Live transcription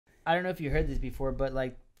I don't know if you heard this before, but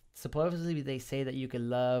like supposedly they say that you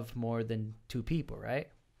can love more than 2 people, right?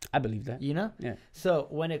 I believe that. You know? Yeah. So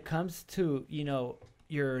when it comes to,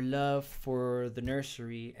 your love for the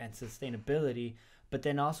nursery and sustainability, but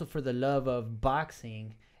then also for the love of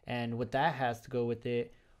boxing and what that has to go with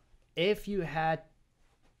it, if you had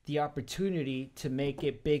the opportunity to make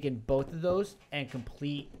it big in both of those and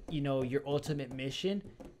complete, your ultimate mission,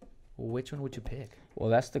 which one would you pick? Well,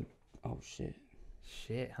 that's the... Oh, shit.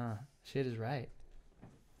 Shit, huh? Shit is right.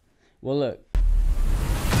 Well, look.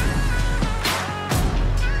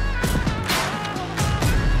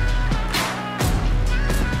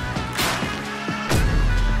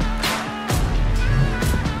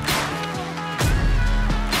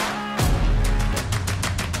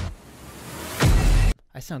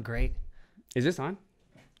 I sound great. Is this on?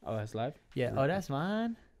 Oh, that's live? Yeah. Oh, that's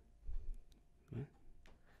mine. Well,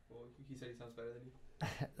 he said he sounds better than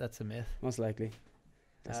you. That's a myth. Most likely.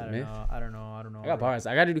 That's a I myth. don't know. I got bars.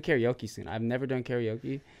 I got to do karaoke soon. I've never done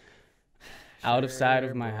karaoke outside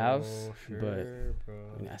of my house. Sure, but bro.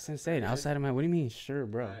 that's insane. Outside of my... What do you mean? Sure,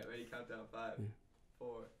 bro. All right, ready? Count down. 5, 4,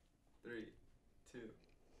 3, 2.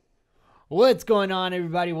 What's going on,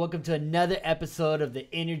 everybody? Welcome to another episode of the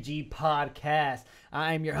Energy Podcast.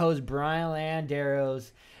 I'm your host, Brian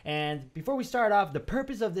Landeros. And before we start off, the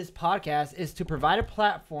purpose of this podcast is to provide a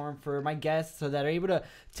platform for my guests so that they're able to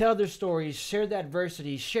tell their stories, share the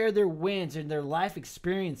adversity, share their wins and their life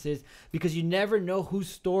experiences, because you never know whose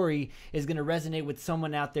story is going to resonate with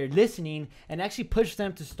someone out there listening and actually push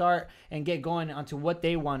them to start and get going onto what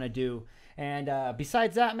they want to do. And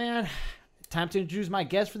besides that, man, time to introduce my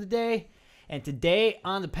guest for the day. And today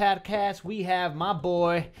on the podcast, we have my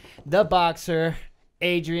boy, the boxer,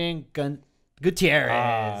 ADRIAN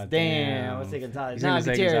Gutierrez. Damn. I was thinking Gonzalez. Nah,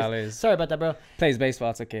 Gutierrez. Sorry about that, bro. Plays baseball.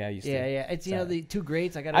 It's okay. I used to. Yeah. It's, the 2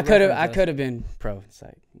 grades. I could have been pro. It's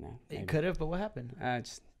like, no. It could have, but what happened?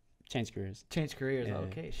 Just change careers. Change careers. Yeah.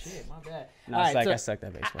 Okay, shit. My bad. No, All it's right, like I sucked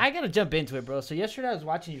at baseball. I got to jump into it, bro. So yesterday I was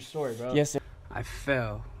watching your story, bro. Yes, sir. I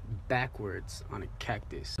fell backwards on a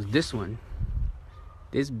cactus. This one.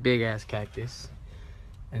 This big-ass cactus.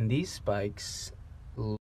 And these spikes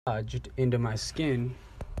lodged into my skin,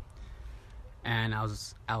 and I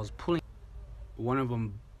was pulling. One of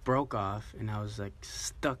them broke off, and I was like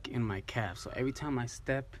stuck in my calf. So every time I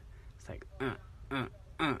step, it's like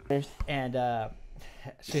And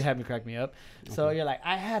she had me crack me up. So you're like,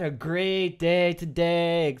 I had a great day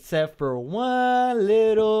today, except for one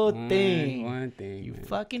little thing. One thing. You man.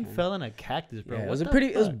 fucking fell in a cactus, bro. Yeah, What it was the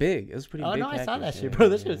fuck? big. It was pretty Oh, big. no, I saw cactus. that shit, Yeah, bro.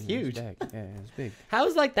 That shit yeah, was it huge. back. Yeah, it was big. How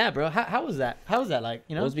was like that, bro? How was that? How was that like?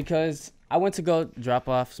 It was because I went to go drop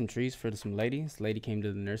off some trees for some ladies. The lady came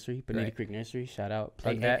to the nursery, Bonita Right. Creek Nursery. Shout out, Hey,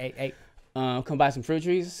 plug that. hey. Come buy some fruit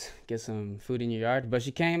trees, get some food in your yard. But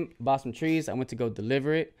she came, bought some trees. I went to go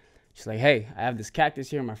deliver it. She's like, hey, I have this cactus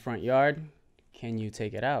here in my front yard. Can you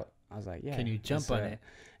take it out? I was like, yeah. Can you jump on it?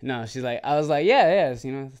 No, I was like, yeah, it's,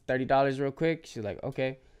 $30 real quick. She's like,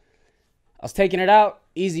 okay. I was taking it out,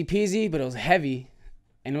 easy peasy, but it was heavy.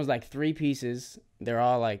 And it was like 3 pieces. They're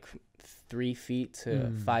all like 3 feet to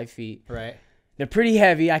 5 feet. Right. They're pretty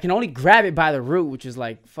heavy. I can only grab it by the root, which is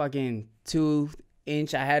like fucking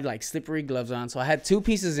 2-inch. I had like slippery gloves on. So I had 2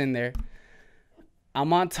 pieces in there.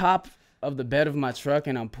 I'm on top of the bed of my truck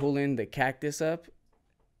and I'm pulling the cactus up.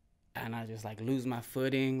 And I just like lose my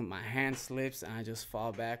footing. My hand slips and I just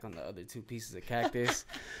fall back on the other 2 pieces of cactus.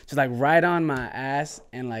 Just like right on my ass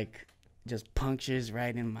and like just punctures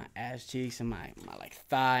right in my ass cheeks and my like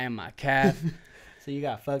thigh and my calf. So you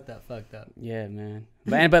got fucked up. Yeah, man.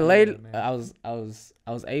 But later man. I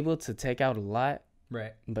was able to take out a lot.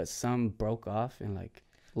 Right. But some broke off and like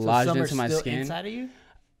So lodged some are into my still skin. inside of you?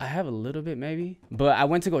 I have a little bit maybe, but I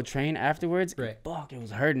went to go train afterwards. Right. Fuck, it was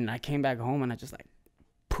hurting. I came back home and I just like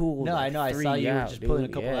pulled. No, like I know. I 3 saw you were out, just dude. pulling a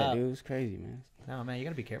couple out. Dude, it was crazy, man. No, man, you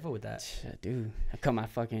gotta be careful with that. Shit, dude, I cut my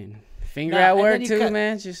fucking finger Nah, at and work then you too, cut-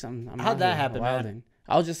 man. Just I'm How'd out that here happen, man? wilding.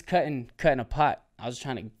 I was just cutting a pot. I was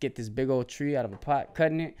trying to get this big old tree out of a pot,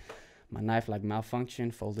 cutting it. My knife like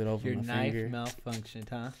malfunctioned, folded over Your my knife finger. malfunctioned,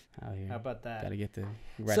 huh? Out here. How about that? Gotta get the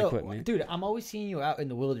right So, equipment. dude, I'm always seeing you out in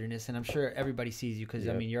the wilderness, and I'm sure everybody sees you because, I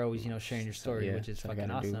Yep. mean, you're always, sharing your story, yeah, which is that's what I fucking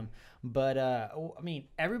gotta do. awesome. But, I mean,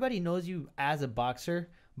 everybody knows you as a boxer,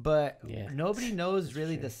 but Yeah. nobody knows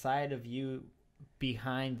really true. the side of you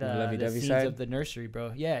behind the lovey-dovey scenes side? of the nursery,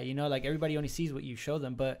 bro. Yeah, like everybody only sees what you show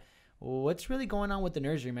them, but what's really going on with the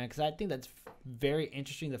nursery, man? Because I think that's very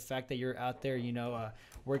interesting, the fact that you're out there,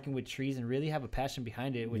 working with trees and really have a passion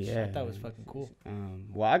behind it, which I thought was fucking cool.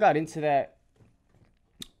 Well, I got into that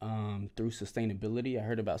through sustainability. I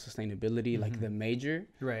heard about sustainability, like the major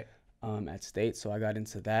Right. at State, so I got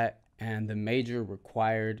into that. and the major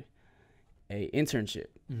required a internship.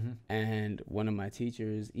 Mm-hmm. And one of my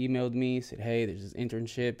teachers emailed me, said, hey, there's this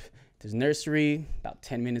internship, there's nursery about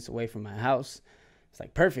 10 minutes away from my house. It's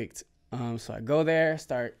like, perfect. So I go there,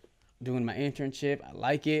 start doing my internship. I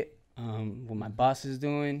like it. What my boss is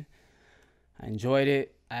doing, I enjoyed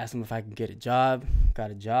it. I asked him if I could get a job, got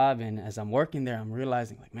a job. And as I'm working there, I'm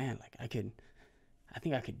realizing like, man, like I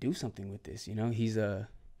think I could do something with this. You know,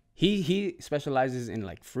 he specializes in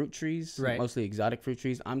like fruit trees, right. Mostly exotic fruit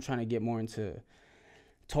trees. I'm trying to get more into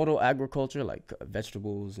total agriculture, like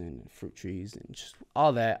vegetables and fruit trees and just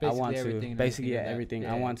all that. Basically I want everything to basically that. everything.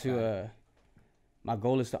 Yeah, I want to. My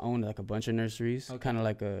goal is to own like a bunch of nurseries, kind of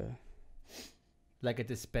like a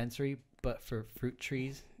dispensary, but for fruit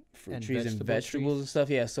trees. And vegetables and stuff.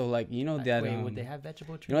 Yeah, so like you know that would they have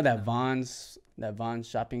vegetable trees? You know that Vaughn's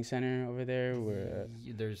shopping center over there where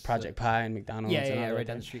there's Project Pie and McDonald's. Yeah, right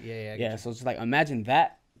down the street. Yeah. So it's like imagine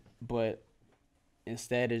that, but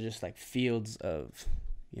instead it's just like fields of,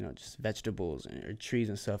 you know, just vegetables and trees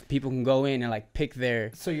and stuff. People can go in and like pick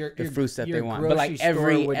the fruits that they want. But like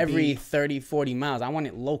every 30, 40 miles, I want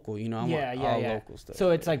it local, you know. I want all local stuff.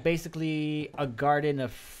 So it's like basically a garden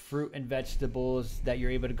of fruit and vegetables that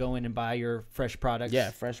you're able to go in and buy your fresh products.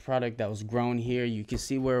 Yeah, fresh product that was grown here. You can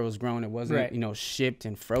see where it was grown. It wasn't, you know, shipped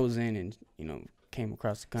and frozen and, you know, came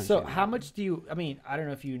across the country. So how much do you, I mean, I don't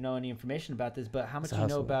know if you know any information about this, but how much do you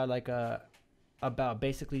know about like about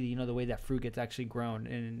basically, you know, the way that fruit gets actually grown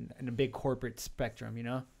in a big corporate spectrum, you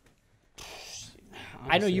know? Honestly,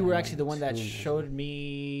 I know you were actually the one that showed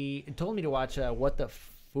me, told me to watch What the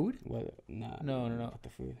Food? No. What the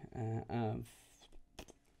Food?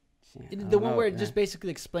 The one where it just basically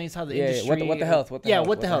explains how the industry. What the health? What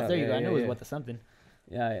the health? There you go. I know it was What the something.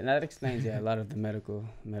 Yeah, and that explains a lot of the medical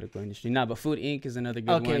industry. But Food Inc. is another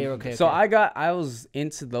good one. Okay. So I was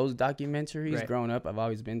into those documentaries growing up. I've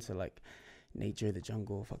always been to like nature, the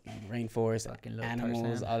jungle, fucking rainforest,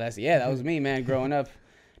 animals, all that. Yeah, that was me, man, growing up.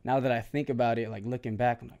 Now that I think about it, like looking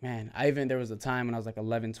back, I'm like, man, there was a time when I was like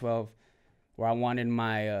 11, 12 where I wanted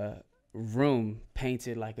my room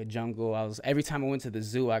painted like a jungle. Every time I went to the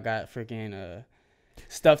zoo, I got freaking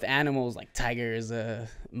stuffed animals like tigers,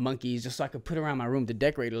 monkeys, just so I could put around my room to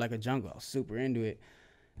decorate it like a jungle. I was super into it.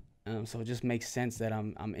 So it just makes sense that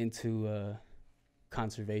I'm into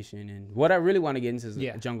conservation, and what I really want to get into is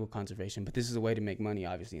jungle conservation, but this is a way to make money,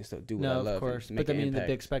 obviously, and still do what I love. Of course, but I mean the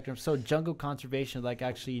big spectrum. So jungle conservation, like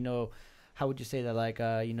actually, you know, how would you say that, like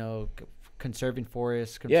you know, conserving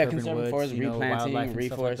forests, conserving woods, forests, replanting, know,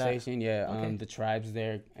 reforestation, the tribes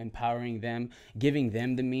there, empowering them, giving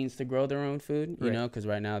them the means to grow their own food, you know, because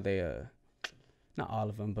right now they not all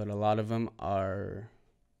of them, but a lot of them are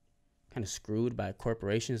kind of screwed by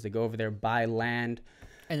corporations. They go over there, buy land,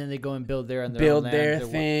 and then they go and build their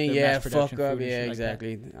thing, fuck up,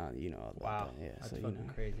 exactly. Like you know, wow, that's so fucking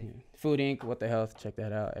crazy. Yeah. Food Inc. What the Health? Check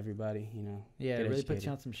that out, everybody. You know, it really puts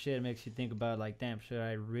you on some shit. It makes you think about like, damn, should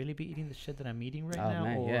I really be eating the shit that I'm eating right now?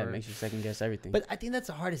 Man, it makes you second guess everything. But I think that's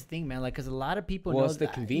the hardest thing, man. Like, because a lot of people know it's the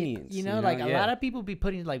convenience. You know, like a lot of people be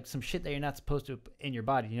putting like some shit that you're not supposed to in your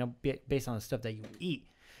body. You know, based on the stuff that you eat.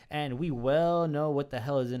 And we well know what the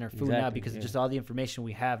hell is in our food now because of just all the information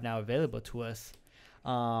we have now available to us.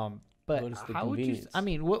 But how would you? I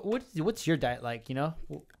mean, what's your diet like? You know,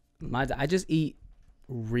 I just eat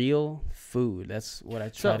real food. That's what I try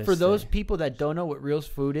to say. So for those people that don't know what real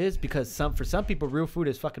food is, because for some people, real food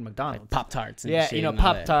is fucking McDonald's, like Pop-Tarts. And you know,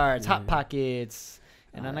 Pop-Tarts, Hot Pockets.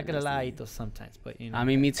 And I'm not gonna lie, I eat those sometimes, but you know. I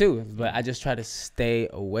mean, me too. But I just try to stay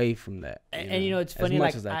away from that. And you know, it's funny.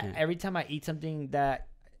 Like every time I eat something that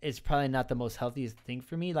is probably not the most healthiest thing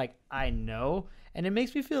for me, like I know. And it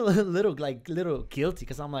makes me feel a little guilty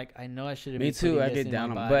because I'm like, I know I should have. Me too. I get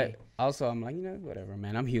down on, but also I'm like, you know, whatever,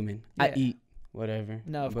 man. I'm human. Yeah. I eat whatever.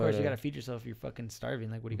 No, of course you gotta feed yourself if you're fucking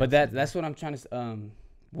starving. Like, what do you? But that's what I'm trying to.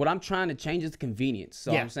 What I'm trying to change is convenience.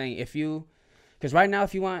 So I'm saying because right now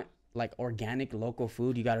if you want like organic local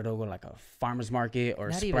food, you gotta go to like a farmer's market or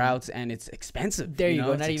Sprouts, and it's expensive. There you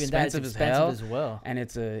go. Not even that. It's expensive as well. And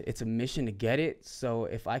it's a mission to get it. So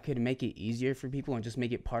if I could make it easier for people and just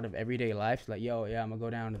make it part of everyday life, like I'm gonna go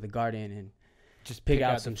down to the garden and just pick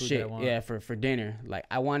out some shit. Yeah, for dinner. Like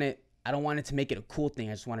I don't want it to make it a cool thing.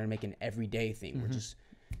 I just wanted to make it an everyday thing.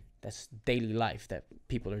 Mm-hmm. That's daily life that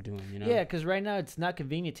people are doing. You know. Yeah, because right now it's not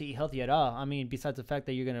convenient to eat healthy at all. I mean, besides the fact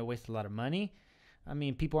that you're gonna waste a lot of money. I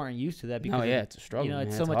mean, people aren't used to that because it's a struggle. You know,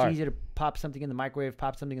 it's so much easier to pop something in the microwave,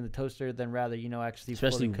 pop something in the toaster, than rather, you know, actually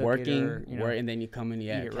especially fully working, cook it or, and then you come in, eat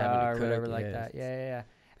it raw or whatever like that. Yeah.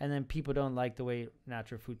 And then people don't like the way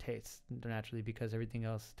natural food tastes naturally because everything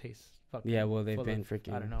else tastes fucking. Yeah, well, they've been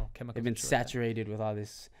freaking. I don't know, chemicals. They've been saturated with all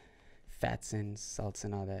this fats and salts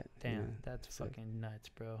and all that. Damn, you know, that's so. fucking nuts,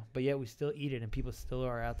 bro. But yet we still eat it, and people still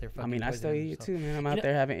are out there fucking. I mean, I still poisoning eat it themselves. too, man. I'm out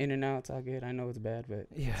there having In-N-Out. It's all good. I know it's bad, but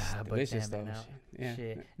Yeah, it's but delicious damn it though. now. Yeah.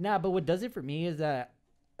 Shit. Nah, but what does it for me is that,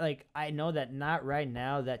 like, I know that not right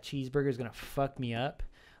now that cheeseburger is gonna fuck me up,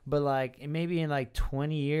 but like maybe in like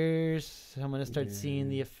 20 years, I'm gonna start seeing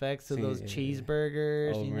the effects of those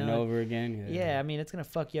cheeseburgers over you know? and over again. Yeah, I mean it's gonna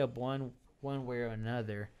fuck you up one way or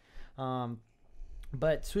another.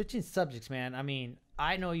 But switching subjects, man. I mean,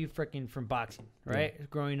 I know you freaking from boxing, right? Yeah.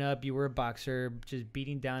 Growing up, you were a boxer, just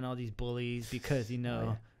beating down all these bullies because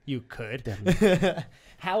you could.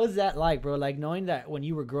 How was that like, bro? Like knowing that when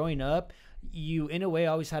you were growing up, you in a way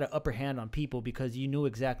always had an upper hand on people because you knew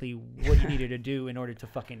exactly what you needed to do in order to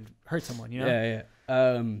fucking hurt someone, you know?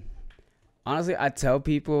 Yeah. Honestly, I tell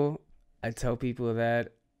people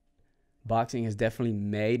that boxing has definitely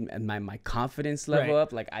made my confidence level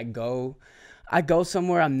up. Like I go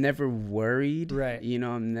somewhere, I'm never worried. Right. You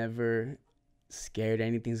know, I'm never scared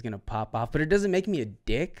anything's gonna pop off. But it doesn't make me a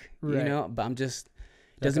dick, you know. But I'm just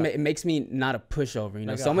it makes me not a pushover. You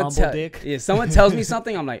know, like someone tells me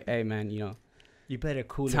something, I'm like, hey man, you know, you better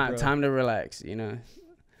cool it, time bro. Time to relax, you know.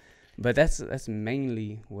 But that's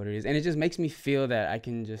mainly what it is, and it just makes me feel that I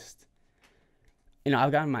can just, you know,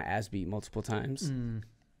 I've gotten my ass beat multiple times,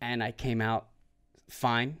 and I came out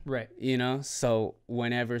fine, right? You know, so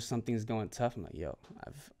whenever something's going tough, I'm like, yo,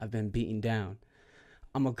 I've been beaten down.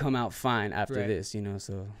 I'm gonna come out fine after this, you know.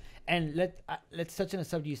 So, and let's touch on a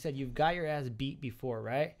subject. You said you've got your ass beat before,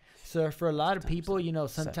 right? So for a lot of people, you know,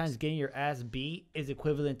 sometimes getting your ass beat is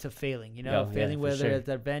equivalent to failing. You know, failing whether it's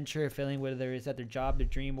their venture, failing whether it's at their job, their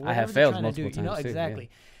dream, or whatever I have failed they're trying multiple to do. You know, times too, exactly.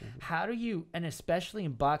 Yeah. How do you, and especially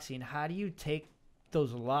in boxing, how do you take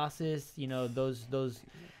those losses? You know,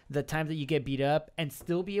 the times that you get beat up and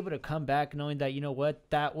still be able to come back knowing that, you know what,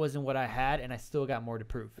 that wasn't what I had and I still got more to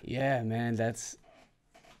prove. Yeah, man, that's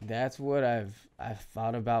what I've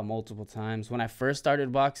thought about multiple times. When I first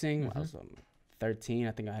started boxing, I was 13.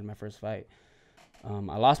 I think I had my first fight.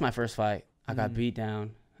 I lost my first fight. I got beat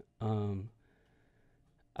down.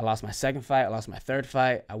 I lost my second fight. I lost my third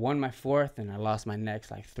fight. I won my fourth, and I lost my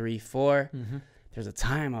next like 3, 4. There's a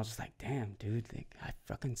time I was just like, damn, dude, like, I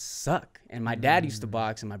fucking suck. And my dad used to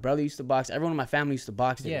box, and my brother used to box. Everyone in my family used to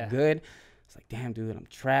box. They were good. It's like, damn, dude, I'm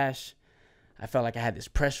trash. I felt like I had this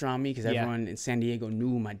pressure on me because everyone in San Diego knew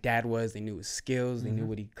who my dad was. They knew his skills. They knew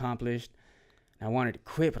what he accomplished. And I wanted to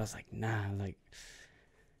quit, but I was like, nah, like,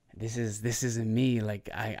 this isn't me. Like,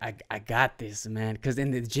 I got this, man. Because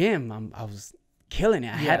in the gym, I was killing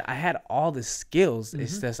it. I had all the skills.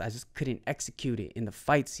 It's just I just couldn't execute it in the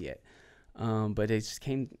fights yet. But it just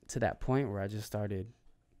came to that point where I just started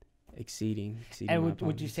exceeding. And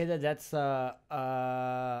would you say that that's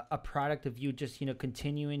a product of you just, you know,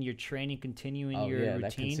 continuing your training, continuing your routine,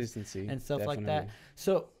 that consistency and stuff like that?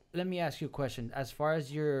 So let me ask you a question. As far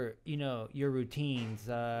as your, you know, your routines,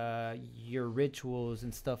 your rituals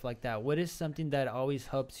and stuff like that, what is something that always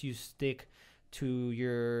helps you stick to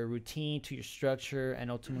your routine, to your structure, and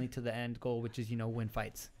ultimately to the end goal, which is, you know, win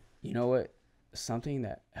fights? You know what? Something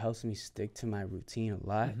that helps me stick to my routine a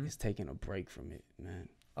lot is taking a break from it, man.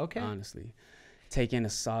 Okay. Honestly, taking a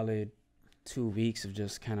solid 2 weeks of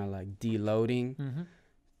just kind of like deloading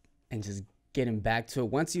and just getting back to it.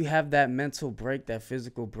 Once you have that mental break, that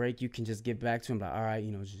physical break, you can just get back to it. Like, all right,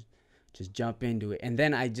 you know, just jump into it. And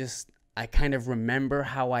then I kind of remember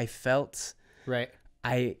how I felt. Right.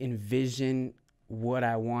 I envision what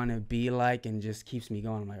I want to be like, and just keeps me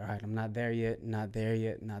going. I'm like, all right, I'm not there yet, not there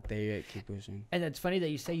yet, not there yet. Keep pushing. And it's funny that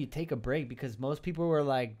you say you take a break, because most people were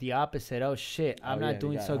like the opposite. Oh shit, I'm not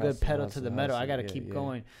doing so good. Pedal to the metal. I got to keep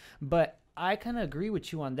going. But I kind of agree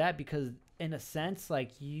with you on that, because in a sense,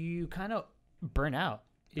 like, you kind of burn out.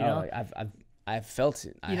 You know, I've felt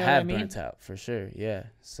it. I have burnt out for sure. Yeah.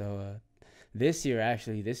 So this year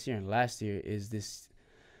and last year is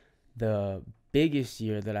the biggest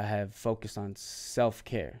year that I have focused on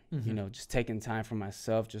self-care, you know, just taking time for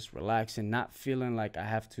myself, just relaxing, not feeling like I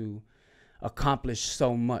have to accomplish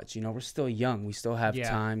so much. You know, we're still young. We still have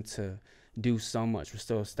time to do so much. We're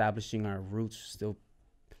still establishing our roots, still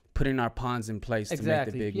putting our pawns in place to make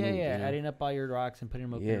the big move. You know? Adding up all your rocks and putting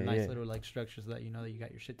them up in a nice little like structure, so that you know that you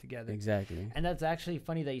got your shit together. Exactly. And that's actually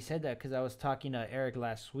funny that you said that, because I was talking to Eric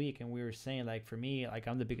last week, and we were saying, like, for me, like,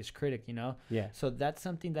 I'm the biggest critic, you know. Yeah. So that's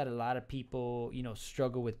something that a lot of people, you know,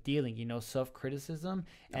 struggle with dealing, you know, self-criticism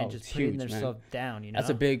and just putting themselves down, you know.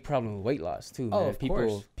 That's a big problem with weight loss too, man. Oh, of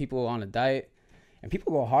course. People on a diet. And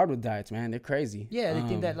people go hard with diets, man. They're crazy. Yeah, they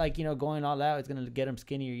think that, like, you know, going all out is going to get them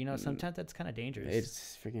skinnier. You know, sometimes that's kind of dangerous.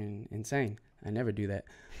 It's freaking insane. I never do that.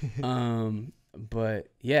 But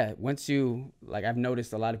yeah, once you like, I've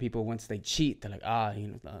noticed a lot of people once they cheat, they're like,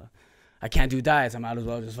 I can't do diets. I might as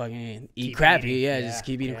well just fucking eat Keep crappy. eating. Yeah, Yeah, just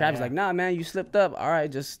keep eating yeah, crappy. It's yeah. like, nah, man, you slipped up. All right,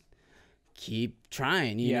 just keep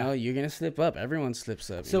trying. You Yeah. know, you're gonna slip up. Everyone slips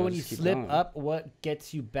up. So know, when you just keep slip going. up, what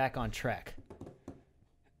gets you back on track?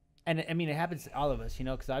 And I mean, it happens to all of us, you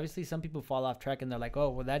know, because obviously some people fall off track and they're like, oh,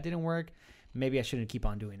 well, that didn't work. Maybe I shouldn't keep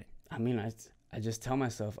on doing it. I mean, I just tell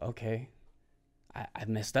myself, okay, I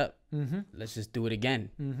messed up. Mm-hmm. Let's just do it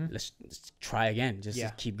again. Mm-hmm. Let's try again. Just Yeah.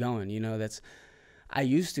 to keep going. You know, I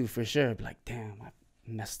used to for sure be like, damn, I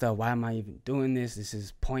messed up. Why am I even doing this? This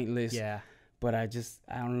is pointless. Yeah. But I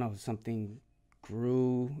don't know, something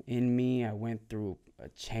grew in me. I went through a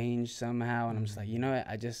change somehow, and I'm just like, you know what?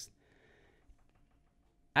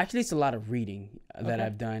 Actually, it's a lot of reading that Okay.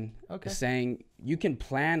 I've done. Okay. Saying you can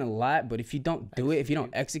plan a lot, but if you don't do it, if you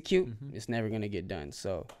don't execute, Mhm. it's never gonna get done.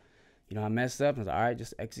 So, you know, I messed up. I was like, all right,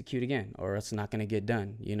 just execute again, or it's not gonna get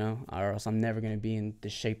done. You know, or else I'm never gonna be in the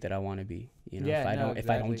shape that I want to be. You know, Yeah, if I no, don't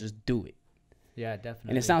exactly. just do it. Yeah,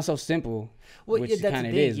 definitely. And it sounds so simple, well, which yeah, that's kind the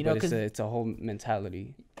of thing, is, you know, but 'cause it's a whole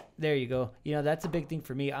mentality. there you go. You know, that's a big thing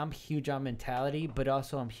for me. I'm huge on mentality, but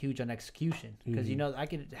also I'm huge on execution because, you know, I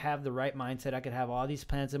could have the right mindset. I could have all these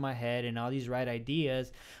plans in my head and all these right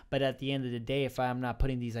ideas. But at the end of the day, if I'm not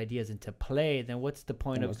putting these ideas into play, then what's the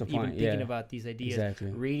point of even thinking about these ideas,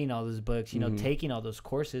 Exactly. reading all those books, you know, taking all those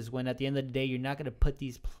courses when at the end of the day, you're not going to put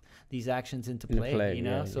these actions into play, you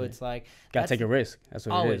know? yeah, So yeah. it's like, Gotta take a risk. That's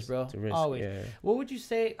what always, it is. bro. It's a risk. Always. Yeah. What would you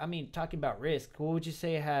say? I mean, talking about risk, what would you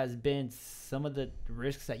say has been some of the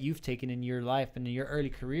risks that you've taken in your life and in your early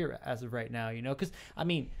career as of right now? You know, because I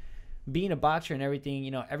mean, being a boxer and everything,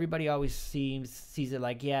 you know, everybody always sees it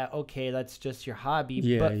like, yeah, okay, that's just your hobby,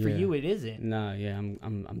 Yeah, but for yeah. you, it isn't. Nah, yeah,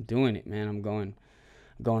 I'm doing it, man. I'm going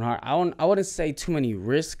hard. I wouldn't say too many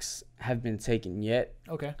risks have been taken yet.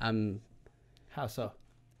 Okay. How so?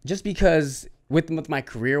 Just because with my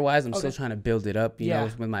career wise, I'm still Okay. trying to build it up. You Yeah.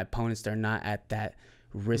 know, with my opponents, they're not at that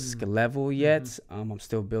risk level yet. I'm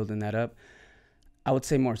still building that up. I would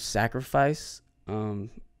say more sacrifice.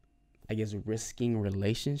 I guess risking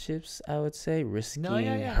relationships. I would say risking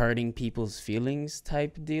hurting people's feelings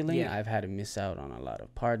type dealing. Yeah. I've had to miss out on a lot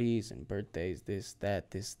of parties and birthdays. This, that.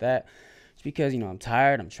 It's because, you know, I'm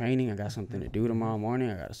tired. I'm training. I got something to do tomorrow morning.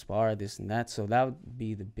 I got to spar this and that. So that would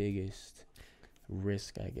be the biggest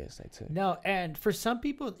risk, I guess I took. No, and for some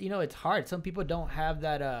people, you know, it's hard. Some people don't have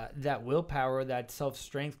that willpower, that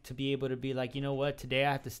self-strength to be able to be like, you know what, today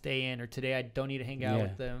I have to stay in, or today I don't need to hang out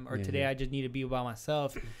with them, or today I just need to be by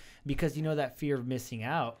myself, because, you know, that fear of missing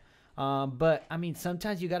out. But I mean,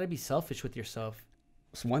 sometimes you got to be selfish with yourself.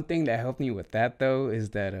 So one thing that helped me with that though is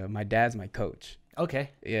that my dad's my coach. Okay.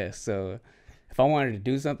 Yeah, so if I wanted to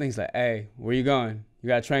do something, he's like, "Hey, where you going? You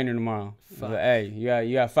got training tomorrow." I was like, "Hey, you got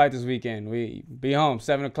to fight this weekend. We be home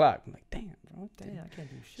 7:00." I'm like, "Damn, bro, Damn, I can't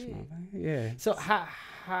do shit. Yeah." So how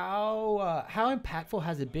impactful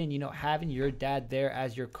has it been, you know, having your dad there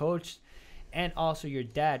as your coach, and also your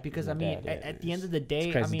dad? Because I mean, at the end of the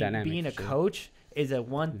day, I mean, being a coach is a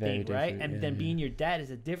one thing, right? And then being your dad is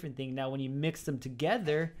a different thing. Now, when you mix them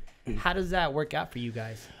together, how does that work out for you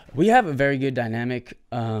guys? We have a very good dynamic.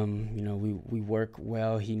 You know, we work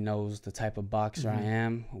well. He knows the type of boxer I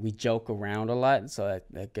am. We joke around a lot, so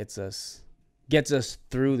that gets us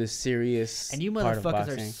through the serious. And you part of motherfuckers are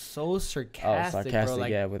boxing. so sarcastic, bro.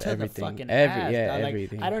 Like, yeah, with to everything. the fucking ass, dog. Like,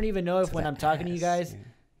 Everything. I don't even know if To when the I'm talking to you guys, ass,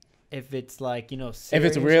 if it's like, you know, serious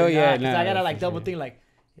If it's real, or not, yeah, 'cause I gotta no, like for double sure. think like,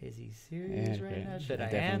 is he serious Yeah, right now? Should yeah, I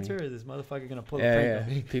definitely. answer, or is this motherfucker gonna pull a prank on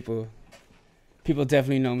me? People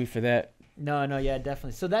definitely know me for that. No, yeah,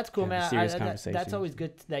 definitely. So that's cool, Have a man. serious That's conversation. always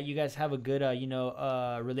good that you guys have a good, you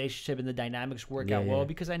know, relationship, and the dynamics work Yeah, out well, yeah.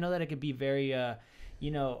 because I know that it could be very, you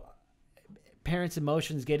know, parents'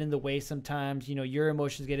 emotions get in the way sometimes. You know, your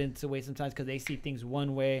emotions get in the way sometimes because they see things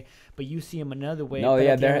one way, but you see them another way. No, but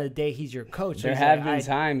yeah, at the end of the day, he's your coach. So There he's have like, been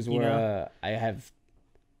times you where know? I have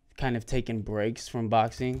kind of taken breaks from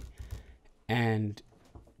boxing, and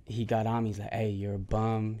he got on me. He's like, "Hey, you're a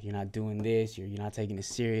bum. You're not doing this. You're not taking it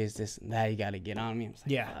serious. This and that. You got to get on me." I'm like,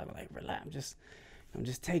 Yeah. "Fuck, like, relax. I'm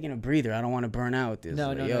just taking a breather. I don't want to burn out with this." No,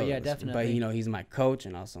 Like, no, yeah, But definitely. you know, he's my coach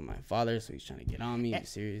and also my father, so he's trying to get on me. He's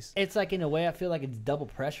serious. It's like, in a way, I feel like it's double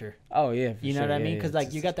pressure. Oh yeah, for You know sure. what I Yeah, mean? yeah. Because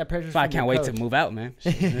like, you got that pressure. So I from can't your wait coach. to move out, man.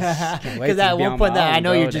 Because at one point, I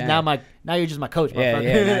know you're just now you're just my coach. Yeah, motherfucker.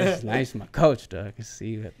 yeah. Now you're just my coach, dog. I can see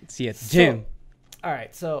you at the gym. All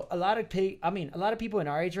right, so a lot of people in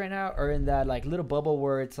our age right now are in that like little bubble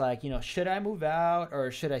where it's like, should I move out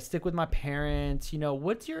or should I stick with my parents?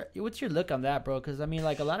 What's your look on that, bro? Because I mean,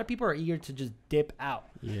 like a lot of people are eager to just dip out,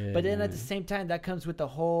 but then at the same time, that comes with a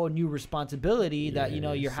whole new responsibility that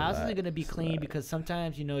your house isn't gonna be clean because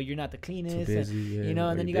sometimes you're not the cleanest, busy, and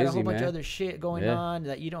and then you got a whole bunch of other shit going on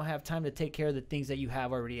that you don't have time to take care of the things that you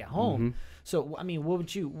have already at home. So I mean, what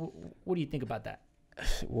do you think about that?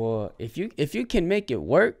 Well, if you can make it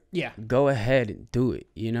work, go ahead and do it.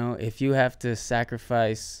 If you have to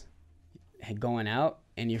sacrifice going out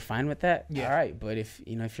and you're fine with that, all right. But if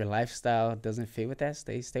your lifestyle doesn't fit with that,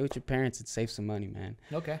 stay with your parents and save some money, man.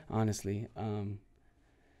 Okay. Honestly,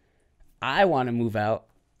 I want to move out.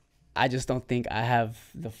 I just don't think I have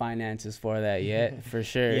the finances for that yet, for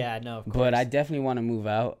sure. Yeah, no, of course. But I definitely want to move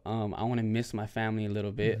out. I want to miss my family a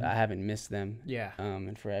little bit. I haven't missed them.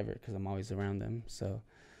 In forever because I'm always around them. So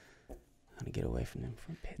I want to get away from them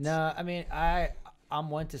for a bit. No, I mean I'm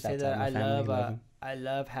one to say that I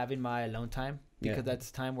love having my alone time because that's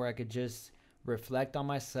time where I could just reflect on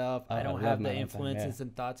myself. I don't have the influences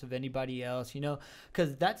and thoughts of anybody else,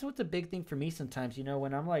 because that's what's a big thing for me sometimes,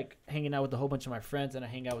 when I'm like hanging out with a whole bunch of my friends and I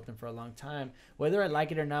hang out with them for a long time, whether I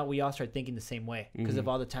like it or not, we all start thinking the same way because of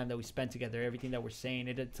all the time that we spend together, everything that we're saying,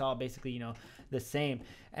 it's all basically, the same.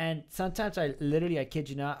 And sometimes I kid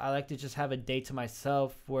you not, I like to just have a day to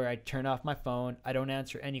myself where I turn off my phone, I don't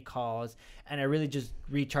answer any calls, and I really just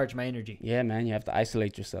recharge my energy. Yeah, man, you have to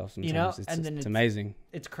isolate yourself sometimes. It's amazing.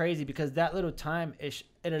 It's crazy because that little time, it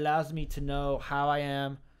allows me to know how I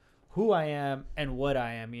am, who I am, and what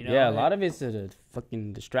I am, Yeah, a lot of it's the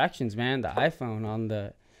fucking distractions, man. The iPhone on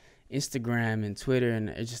the Instagram and Twitter and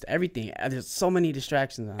it's just everything. There's so many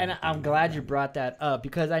distractions on and I'm glad you brought that up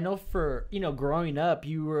because I know for growing up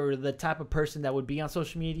you were the type of person that would be on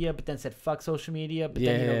social media but then said fuck social media but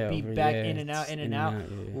then be back in and out.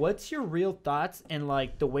 What's your real thoughts and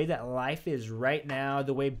like the way that life is right now,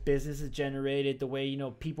 the way business is generated, the way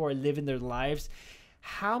people are living their lives?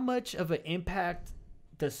 How much of an impact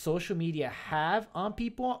does social media have on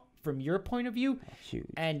people from your point of view? Huge.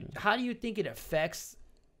 And how do you think it affects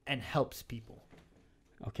and helps people?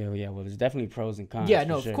 Okay, well, there's definitely pros and cons. Yeah,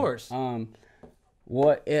 no, sure. Of course.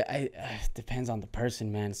 It depends on the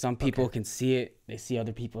person, man. Some people can see it. They see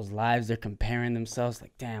other people's lives. They're comparing themselves.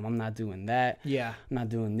 Like, damn, I'm not doing that. Yeah. I'm not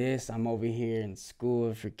doing this. I'm over here in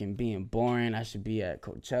school freaking being boring. I should be at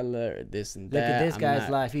Coachella or this and that. Look at this guy's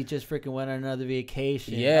life. He just freaking went on another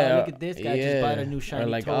vacation. Yeah. Oh, look at this guy just bought a new shiny toy. Or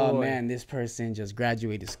like, toy. oh, man, this person just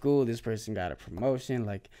graduated school. This person got a promotion.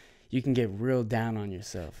 Like, you can get real down on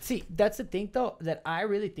yourself. See, that's the thing, though, that I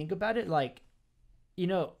really think about it. Like,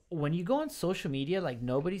 when you go on social media, like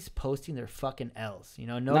nobody's posting their fucking L's.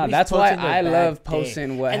 No, that's why I love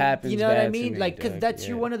posting what happens. You know what I mean? Me, like, because that's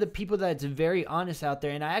you're one of the people that's very honest out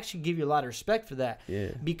there, and I actually give you a lot of respect for that. Yeah.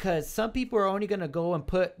 Because some people are only gonna go and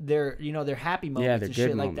put their their happy moments and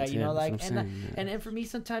shit like that. And for me,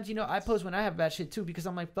 sometimes I post when I have bad shit too because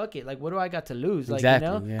I'm like, fuck it. Like, what do I got to lose? Like, I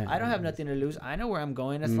don't have nothing to lose. I know where I'm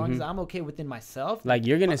going as long as I'm okay within myself. Like,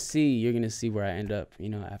 you're gonna see where I end up.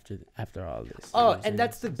 After all this. Oh, and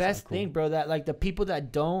that's the best thing, bro, that like the people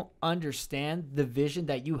that don't understand the vision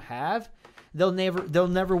that you have, they'll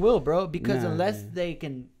never will, bro, because unless they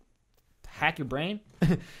can hack your brain,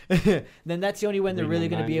 then that's the only way they're really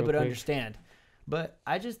going to be able to understand. But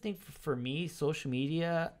I just think for me, social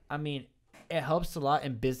media, I mean, it helps a lot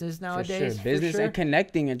in business nowadays. For business and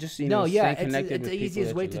connecting and just staying connected. It's the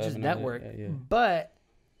easiest way to just network. Yeah.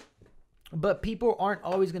 But people aren't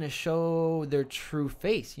always going to show their true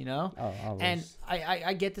face, Oh, always. And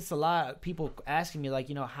I get this a lot. People asking me, like,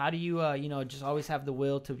 how do you, just always have the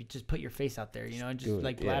will to just put your face out there, and just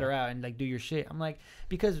like bladder out and like do your shit. I'm like,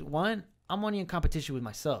 because one, I'm only in competition with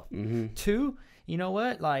myself. Two, you know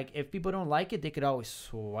what? Like, if people don't like it, they could always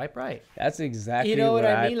swipe right. That's exactly what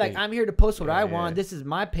I mean? Like, I'm here to post what I want. Yeah. This is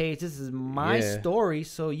my page. This is my story.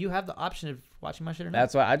 So you have the option of watching my shit or not.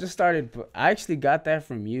 That's why I actually got that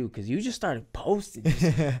from you because you just started posting,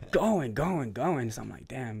 just going. So I'm like,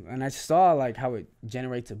 damn. And I saw like how it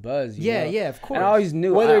generates a buzz. Yeah, of course. And I always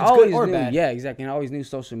knew. Whether it's good or bad. Yeah, exactly. And I always knew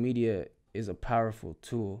social media is a powerful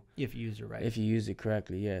tool if you use it right. If you use it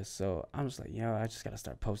correctly, yeah. So I'm just like, I just gotta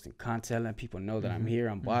start posting content, letting people know that I'm here,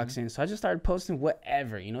 I'm boxing. So I just started posting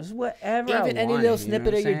whatever, just whatever. Even any little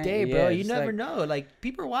snippet of your day, bro. You never know. Like,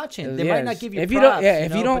 people are watching. They might not give you props.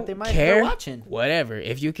 If you don't care, watching. Whatever.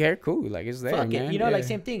 If you care, cool. Like, it's there, Fuck man. it. Like,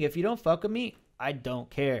 same thing. If you don't fuck with me, I don't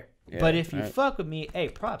care. But if you fuck with me, hey,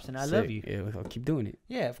 props, and I love you. Yeah, I'll keep doing it.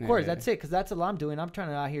 Yeah, of course. That's it, because that's all I'm doing. I'm trying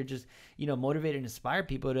to out here just, motivate and inspire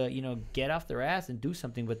people to, get off their ass and do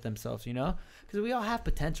something with themselves, because we all have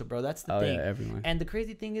potential, bro. That's the thing. Yeah, everyone. And the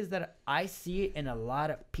crazy thing is that I see it in a lot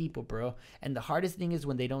of people, bro. And the hardest thing is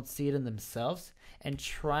when they don't see it in themselves, and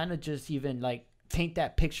trying to just even, like, paint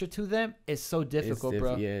that picture to them is so difficult,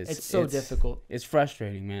 bro. Yeah, it's so difficult. It's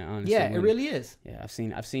frustrating, man, honestly. Yeah, it really is. Yeah, I've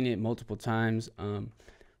seen it multiple times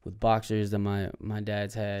with boxers that my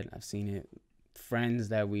dad's had. I've seen it friends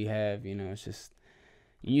that we have, it's just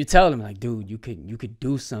you tell them like, dude, you could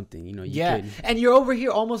do something, and you're over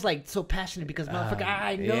here almost like so passionate because motherfucker,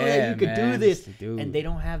 I know that you could do this, and they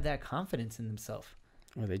don't have that confidence in themselves.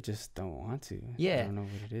 Or they just don't want to. Yeah. I don't know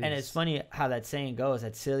what it is. And it's funny how that saying goes,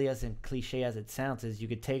 as silly as and cliche as it sounds, is you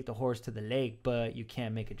could take the horse to the lake, but you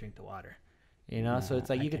can't make it drink the water. So it's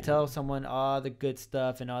like you could tell someone all the good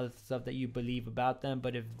stuff and all the stuff that you believe about them,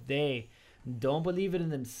 but if they don't believe it in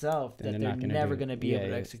themselves, then they're never going to be able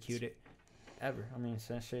to execute it. Ever. I mean,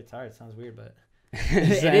 shit's hard. It sounds weird, but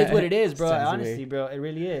it is what it is, bro. Honestly, bro, it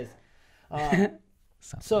really is.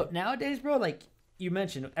 So nowadays, bro, like, you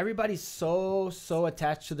mentioned, everybody's so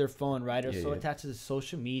attached to their phone, right? Or so attached to the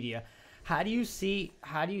social media. How do you see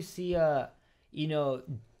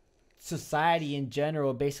society in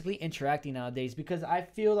general basically interacting nowadays? Because I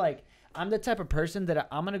feel like I'm the type of person that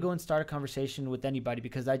I'm going to go and start a conversation with anybody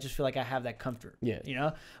because I just feel like I have that comfort.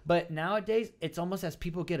 Yeah. But nowadays, it's almost as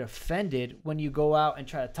people get offended when you go out and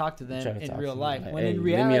try to talk to them in real life. Like, when in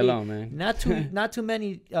reality, leave me alone, man. not too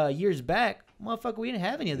many years back, motherfucker, we didn't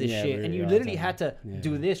have any of this shit. And you literally had to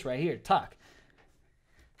do this right here, talk.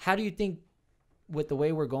 How do you think, with the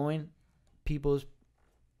way we're going, people's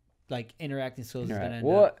like interacting skills is going to end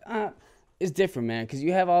up? It's different, man, because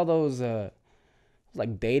you have all those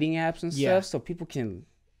like dating apps and stuff, so people can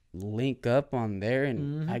link up on there,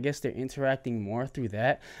 and I guess they're interacting more through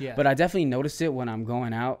that. Yeah. But I definitely notice it when I'm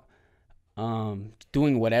going out,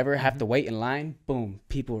 doing whatever, have to wait in line. Boom,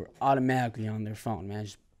 people are automatically on their phone, man.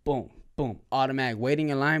 Just boom, boom, automatic. Waiting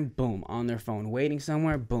in line, boom, on their phone. Waiting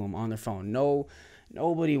somewhere, boom, on their phone.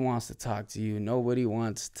 Nobody wants to talk to you. Nobody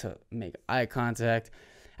wants to make eye contact.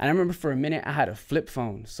 And I remember for a minute I had a flip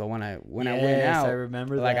phone. So when I went out, I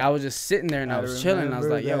remember like that. I was just sitting there and I was chilling. And I was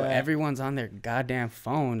like, yo, everyone's on their goddamn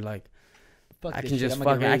phone. Like, I can just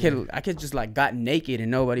fucking, I could just like got naked and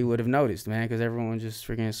nobody would have noticed, man, because everyone was just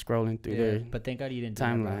freaking scrolling through their but thank God you didn't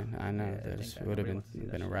timeline. I know that would have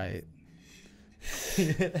been a riot.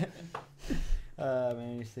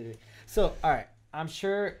 Man, you're silly. So, all right, I'm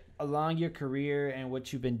sure along your career and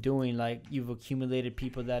what you've been doing, like, you've accumulated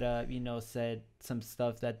people that said some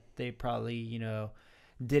stuff that they probably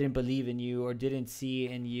didn't believe in you or didn't see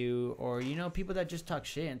in you, or people that just talk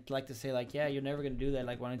shit and like to say like, yeah, you're never gonna do that,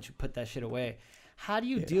 like, why don't you put that shit away? How do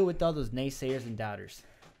you deal with all those naysayers and doubters?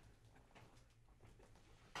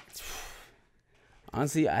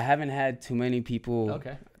 Honestly, I haven't had too many people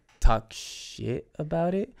talk shit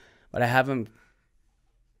about it, but I haven't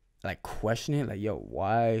like question it, like, yo,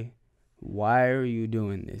 why are you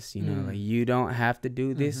doing this? Like, you don't have to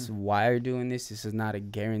do this. Why are you doing this? This is not a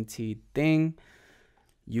guaranteed thing.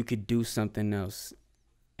 You could do something else.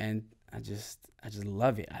 And I just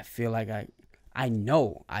love it. I feel like I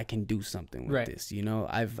know I can do something with this.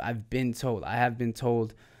 I've been told,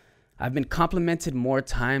 I've been complimented more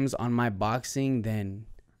times on my boxing than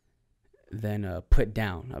put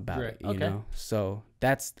down about it, you know? So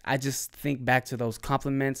I just think back to those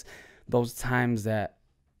compliments, those times that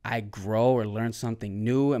I grow or learn something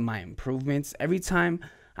new, and my improvements. Every time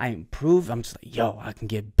I improve, I'm just like, yo, I can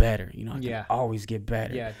get better. I can always get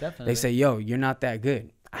better. Yeah, definitely. They say, yo, you're not that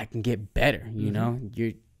good. I can get better.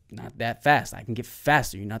 You're not that fast. I can get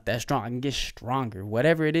faster. You're not that strong. I can get stronger.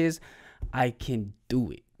 Whatever it is, I can do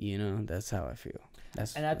it. That's how I feel.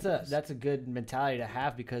 That's a good mentality to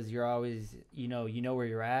have, because you're always, you know where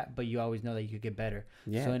you're at, but you always know that you could get better.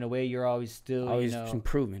 Yeah. So in a way, you're always still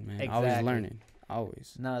improving, man. Exactly. Always learning.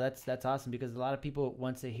 Always. No, that's awesome, because a lot of people,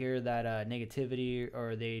 once they hear that negativity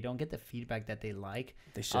or they don't get the feedback that they like,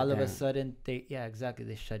 they shut down. Of a sudden they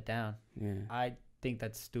shut down. Yeah. I think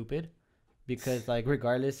that's stupid, because like,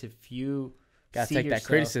 regardless, if you gotta take that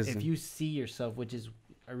criticism, if you see yourself, which is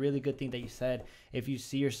a really good thing that you said, if you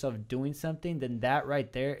see yourself doing something, then that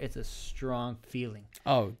right there, it's a strong feeling.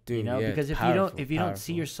 Oh, dude, because if you don't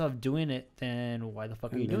see yourself doing it, then why the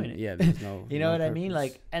fuck are you doing it? Yeah, there's no you know what purpose. I mean?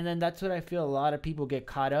 Like, and then that's what I feel a lot of people get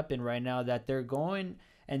caught up in right now, that they're going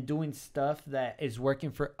and doing stuff that is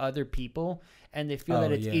working for other people, and they feel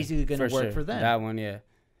that it's easily going to work for them. That one, yeah.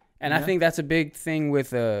 And I think that's a big thing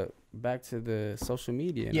with back to the social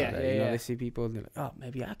media. And Yeah, all that. yeah, You know, yeah. they see people, they're like, oh,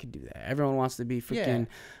 maybe I could do that. Everyone wants to be freaking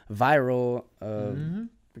viral.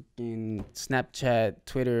 Freaking Snapchat,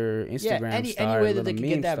 Twitter, Instagram, any way that they can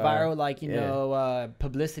get that viral, like, you know,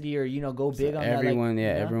 publicity or, you know, go big on everyone,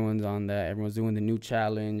 that. Like, everyone's on that. Everyone's doing the new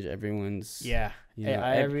challenge. Everyone's you know,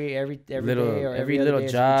 every little day or every other little day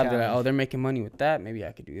is a new job. They're like, challenge. oh, they're making money with that. Maybe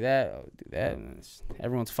I could do that. I'll do that. And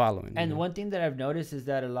everyone's following. And you know? one thing that I've noticed is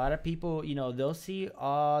that a lot of people, you know, they'll see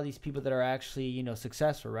all these people that are actually, you know,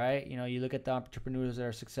 successful, right? You know, you look at the entrepreneurs that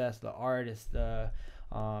are successful, the artists, the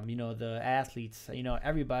you know, the athletes, you know,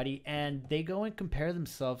 everybody, and they go and compare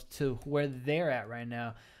themselves to where they're at right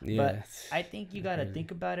now. But I think you got to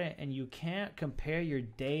think about it, and you can't compare your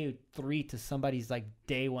day 3 to somebody's like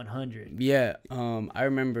day 100. Yeah. I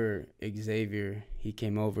remember Xavier, he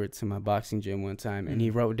came over to my boxing gym one time and he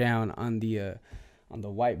wrote down on the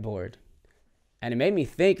whiteboard, and it made me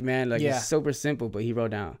think, man, like it's super simple, but he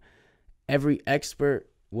wrote down, every expert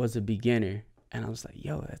was a beginner. And I was like,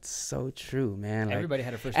 yo, that's so true, man. Like, everybody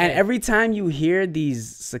had a first and day. every time you hear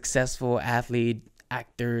these successful athlete,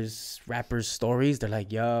 actors, rappers stories, they're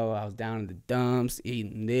like, yo, I was down in the dumps,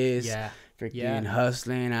 eating this, freaking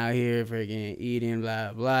hustling out here, freaking eating,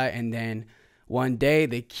 blah, blah. And then one day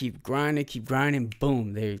they keep grinding,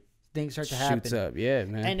 boom, things start to shoots happen. Up. Yeah,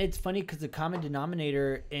 man. And it's funny because the common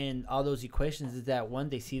denominator in all those equations is that, one,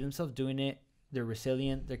 they see themselves doing it, they're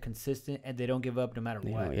resilient, they're consistent, and they don't give up no matter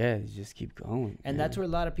what. They just keep going. And that's where a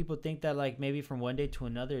lot of people think that, like, maybe from one day to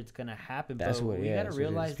another it's gonna happen. That's but what, we gotta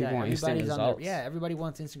realize that everybody's on everybody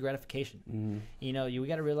wants instant gratification. You know, we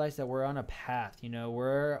gotta realize that we're on a path. You know,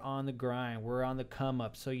 we're on the grind, we're on the come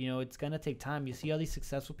up. So, you know, it's gonna take time. You see all these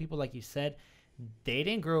successful people, like you said, they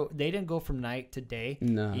didn't go from night to day.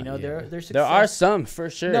 No, you know, they're there are some for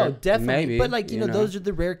sure. No, definitely. Maybe, but like, you know, those are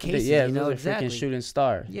the rare cases. Yeah, you know, those are freaking shooting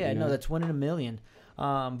stars. Yeah, you know? no, that's 1 in a million.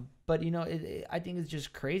 But you know, I think it's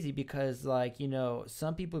just crazy because, like, you know,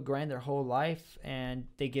 some people grind their whole life and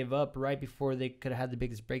they give up right before they could have had the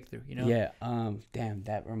biggest breakthrough. You know? Yeah. Damn,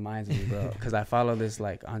 that reminds me, bro, because I follow this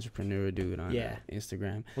like entrepreneur dude on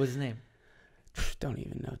Instagram. What's his name? Don't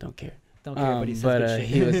even know. Don't care. Don't care. But he says good shit.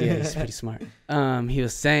 He was he's pretty smart. He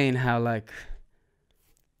was saying how like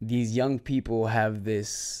these young people have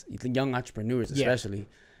this, young entrepreneurs especially,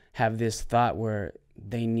 have this thought where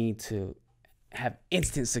they need to have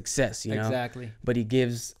instant success, you know? Exactly. But he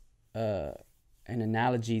gives an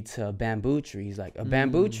analogy to a bamboo tree. He's like, a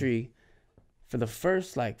bamboo tree, for the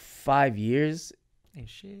first like 5 years,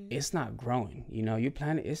 it's not growing. You know, you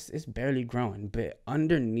plant it, it's barely growing. But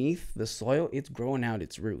underneath the soil, it's growing out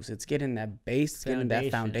its roots. It's getting that base, it's getting that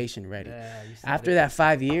foundation ready. After that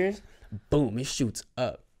 5 years, boom, it shoots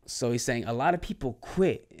up. So he's saying a lot of people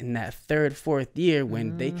quit in that 3rd, 4th year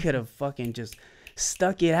when they could have fucking just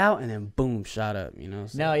stuck it out and then boom, shot up, you know?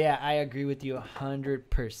 So. No, yeah, I agree with you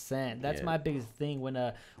 100%. That's my biggest thing.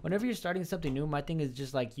 Whenever you're starting something new, my thing is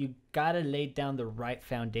just like, you gotta lay down the right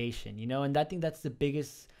foundation, you know? And I think that's the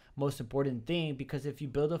biggest, most important thing, because if you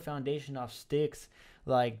build a foundation off sticks,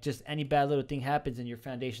 like, just any bad little thing happens and your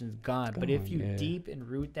foundation's gone. But if you deep and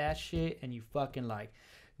root that shit and you fucking like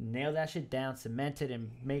nail that shit down, cement it, and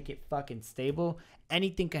make it fucking stable,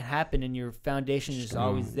 anything can happen and your foundation is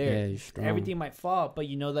always there. Everything might fall, but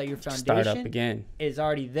you know that your foundation start up again. Is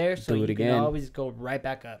already there, so you can always go right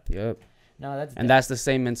back up. Yep. No, that's the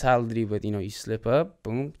same mentality with, you know, you slip up,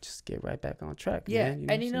 boom, just get right back on track. Yeah, man,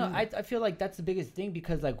 and you know, I feel like that's the biggest thing,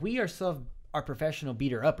 because like we ourselves are professional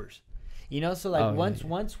beater uppers. You know, so like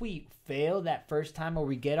once we fail that first time or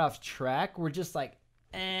we get off track, we're just like,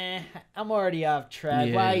 I'm already off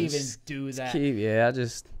track. Why even do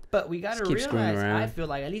that? But we got to realize, I feel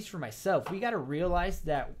like, at least for myself, we got to realize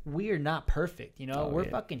that we are not perfect. You know, we're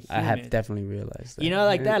fucking human. I have definitely realized that. You know,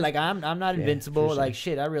 like that. Like, I'm not invincible. Sure. Like,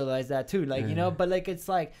 shit, I realize that too. Like, you know, but like, it's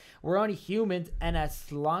like, we're only humans. And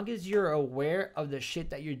as long as you're aware of the shit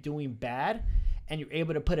that you're doing bad, and you're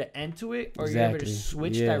able to put an end to it, or you're able to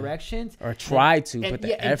switch directions, or try to put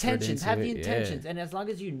the effort intentions, into have it. the intentions, and as long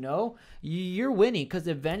as you know, you're winning, because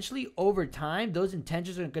eventually, over time, those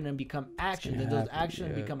intentions are going to become actions, and those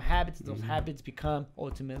actions become habits. Those habits become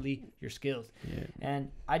ultimately your skills.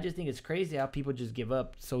 And I just think it's crazy how people just give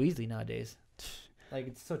up so easily nowadays. Like,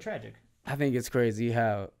 it's so tragic. I think it's crazy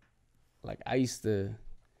how, like,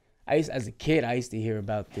 as a kid, I used to hear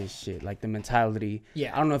about this shit, like the mentality.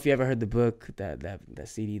 Yeah. I don't know if you ever heard the book, that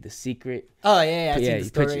CD, The Secret. Oh, yeah. You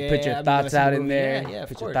put your thoughts out in there. Yeah,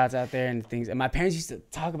 put your thoughts out there and things. And my parents used to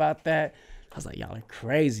talk about that. I was like, y'all are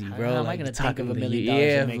crazy, bro. How am I going to think of $1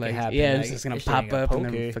 million to make it happen? Yeah, it's just going to pop up in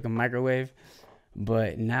the fucking microwave.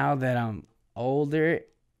 But now that I'm older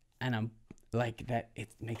and like that, it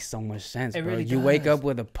makes so much sense, It bro. really You wake does. up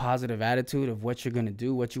with a positive attitude of what you're gonna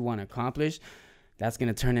do, what you want to accomplish. That's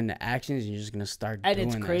gonna turn into actions. And you're just gonna start And doing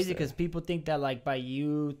it's that crazy stuff. because people think that like by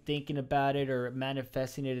you thinking about it or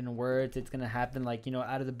manifesting it in words, it's gonna happen like, you know,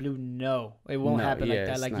 out of the blue. No, it won't No, happen yeah, like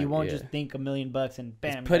that. it's Like not- you won't yeah. just think $1 million and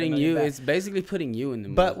bam, It's putting got $1 million you. back. It's basically putting you in the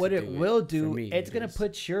mood. But what to it do will For do, me, it's it gonna is.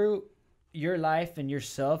 put your life and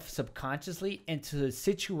yourself subconsciously into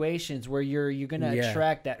situations where you're gonna Yeah.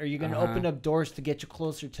 attract that, or you're gonna Uh-huh. open up doors to get you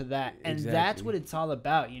closer to that. And that's Exactly. what it's all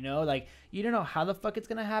about, you know? Like you don't know how the fuck it's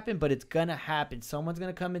gonna happen, but it's gonna happen. Someone's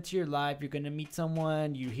gonna come into your life, you're gonna meet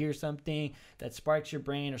someone, you hear something that sparks your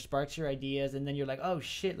brain or sparks your ideas, and then you're like, oh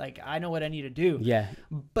shit, like I know what I need to do. Yeah.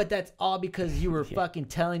 But that's all because you were Yeah. fucking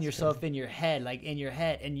telling yourself in your head,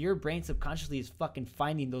 and your brain subconsciously is fucking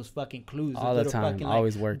finding those fucking clues, those All the little time, fucking,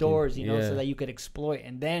 always working. doors, you know, Yeah. so that you could exploit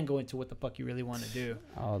and then go into what the fuck you really want to do.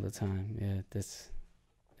 All the time. Yeah. That's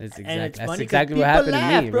And it's that's funny 'cause exactly people what happened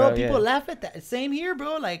laugh, to me, bro. bro. People yeah. laugh at that. Same here,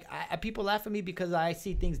 bro. Like people laugh at me because I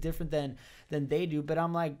see things different than they do. But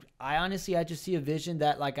I'm like, I just see a vision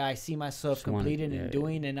that like I see myself Just wanna- completing yeah. and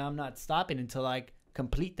doing, and I'm not stopping until I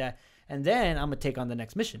complete that. And then I'm gonna take on the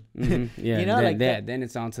next mission. Mhm. Yeah. You know, then, like that- then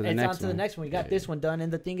it's on to the It's next on to the one. next one. You got Yeah. this one done,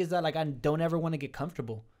 and the thing is that like I don't ever want to get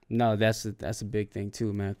comfortable. No, that's a big thing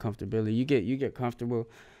too, man. Comfortability. You get comfortable.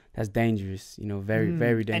 That's dangerous. You know, very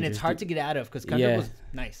very dangerous. And it's hard to get out of because Yeah. comfortable is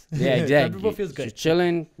nice. Yeah, exactly. Comfortable feels good. You're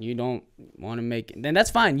chilling. You don't want to make it. Then that's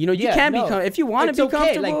fine. You know, you Yeah, can no. be if you want It's to be okay.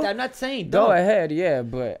 comfortable. Like I'm not saying go don't. ahead, yeah.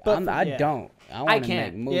 But But I yeah. don't. I I want to make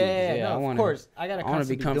can't. moves. Yeah, no, I of wanna, course. I gotta. I want to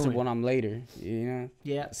be constantly comfortable doing when I'm later. You know. it.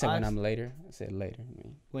 Yeah. I said when I'm later. I said later.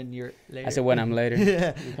 when you're later. I said when I'm later.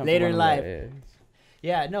 Yeah. Be comfortable Later when in I'm life. later, yeah.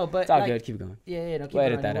 Yeah, no, but It's all like, good. Keep going. Yeah, no, keep We'll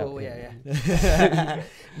going. edit that out. Whoa, Yeah. yeah.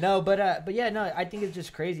 No, but yeah, no, I think it's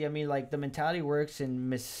just crazy. I mean, like the mentality works in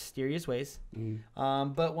mysterious ways.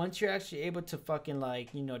 But once you're actually able to fucking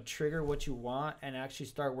like, you know, trigger what you want and actually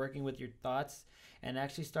start working with your thoughts and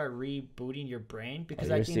actually start rebooting your brain, because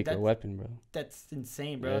You're I a think secret weapon, bro. that's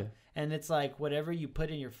insane, bro. Yeah. And it's like whatever you put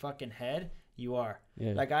in your fucking head, you are.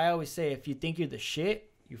 Yeah. Like I always say, if you think you're the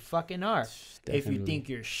shit, you fucking are. If you Definitely. think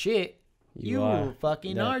you're shit, you are.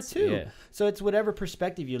 fucking That's- are too. yeah. So it's whatever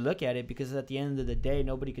perspective you look at it, because at the end of the day,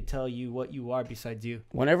 nobody could tell you what you are besides you.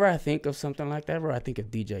 Whenever I think of something like that, bro, I think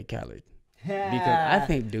of DJ Khaled. Because I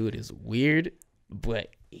think dude is weird, but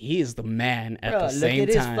he is the man at Bro, the look same at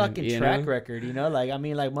his time. fucking you track know? record, you know? Like, I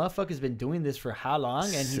mean, like, motherfucker's been doing this for how long?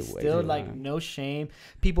 And he's Way still, too like, long. no shame.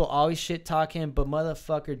 People always shit talk him, but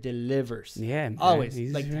motherfucker delivers. Yeah, man. Always.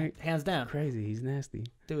 He's Like, very hands down. crazy. He's nasty.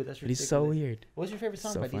 Dude, that's ridiculous. But he's so weird. What's your favorite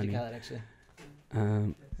song so by funny. DJ Khaled, actually?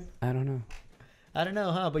 I don't know. I don't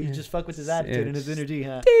know, huh? But you Yeah. just fuck with his Yeah, attitude and his just- energy,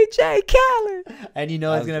 huh? DJ Khaled. And you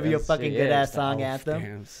know it's going to be a fucking good-ass song anthem.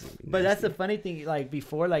 Damn, But that's the funny thing, like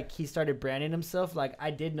before, like he started branding himself, like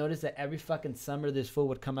I did notice that every fucking summer this fool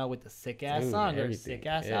would come out with a sick ass Dude, song or a everything, sick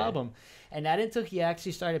ass yeah. album, and not until he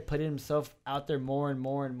actually started putting himself out there more and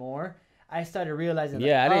more and more, I started realizing,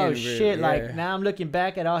 Yeah, like, I oh didn't really- shit, like yeah. now I'm looking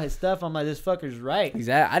back at all his stuff, I'm like, this fucker's right.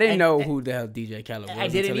 Exactly. I didn't And- know and- who the hell DJ Khaled was. I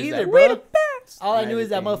didn't until he's either, like, "We bro. the best," All I and knew is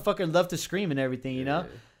that everything. motherfucker loved to scream and everything, you know.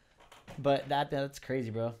 Yeah. But that's crazy,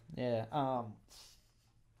 bro. Yeah.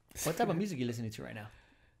 What type of music you listening to right now?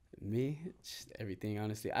 Me, just everything,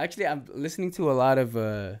 honestly. Actually, I'm listening to a lot of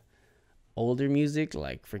older music,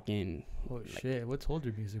 like freaking. Oh shit, what's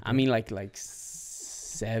older music? I mean, like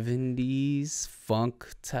 70s funk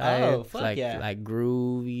type, Oh, fuck like yeah. like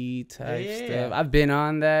groovy type Yeah. stuff. I've been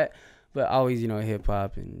on that, but always, you know, hip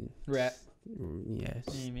hop and Rap.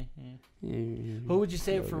 Yes. Who would you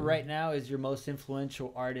say for right now is your most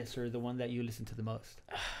influential artist, or the one that you listen to the most?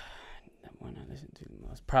 The one I listen to the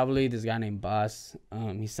most, probably this guy named Boss.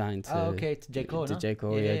 He signed to To J. Cole, to no? J.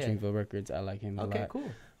 Cole, Yeah, yeah, yeah. Dreamville Records. I like him a Okay, lot. cool.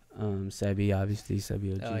 Sebi, obviously,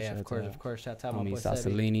 Sebi OG. Oh yeah, shout of course, out. of course. Shout out my boy Homie Sebi.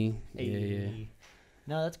 Selena. Yeah, Ayy. yeah.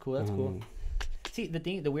 No, that's cool. That's cool. See,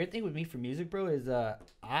 the weird thing with me for music, bro, is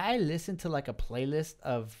I listen to like a playlist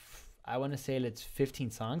of, I want to say it's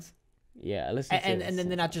 15 songs, Yeah, I listen to and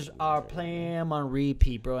then I just play them on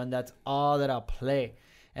repeat, bro, and that's all that I'll play.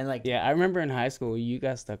 And like, Yeah, I remember in high school you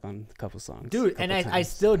got stuck on a couple songs. dude, and I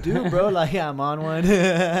still do, bro. Like, I'm on one.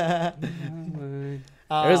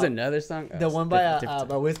 There was another song. The one by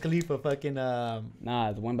different Wiz Khalifa, fucking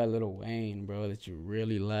Nah, the one by Lil Wayne, bro, that you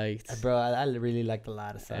really liked. bro, I really liked a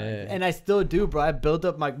lot of songs, Yeah. and I still do, bro. I built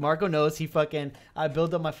up Marco knows I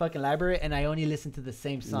built up my fucking library, and I only listen to the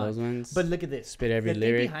same song. Those ones. But look at this. Spit every the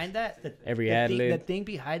lyric. thing behind that, every the ad lib. thing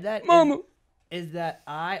behind that Mama. is that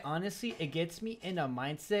I honestly, it gets me in a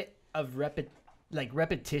mindset of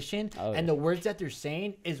repetition, Oh, and yeah. the words that they're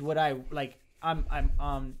saying is what I like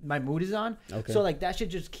my mood is on. Okay. So like that shit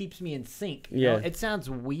just keeps me in sync. You Yeah. know? It sounds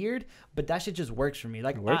weird, but that shit just works for me.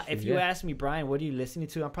 Like if you ask me, Brian, what are you listening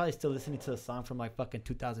to? I'm probably still listening to a song from like fucking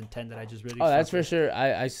 2010 that I just really. Oh, that's for sure.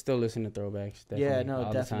 I still listen to throwbacks. Definitely, Yeah, no,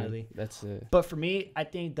 all definitely. The time. That's it. But for me, I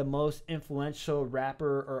think the most influential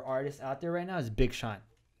rapper or artist out there right now is Big Sean.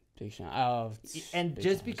 Big Sean. Oh, And Big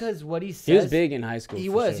just Sean. because what he says, He was big in high school. He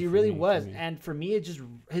for was. sure, He for really me, was. for me. And for me, it just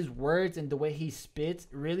his words and the way he spits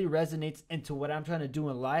really resonates into what I'm trying to do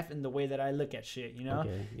in life and the way that I look at shit. You know,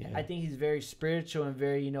 Okay, yeah. I think he's very spiritual and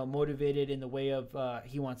very motivated in the way of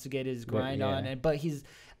he wants to get his grind yeah. on, but he's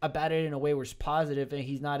about it in a way where it's positive, and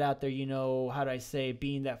he's not out there, how do I say,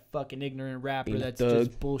 being that fucking ignorant rapper Being a that's thug.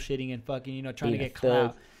 just bullshitting and fucking trying to Being a get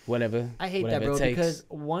clout. Whatever. I hate whatever that, bro, it takes. because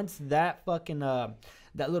once that fucking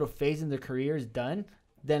that little phase in their career is done,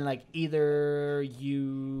 then like either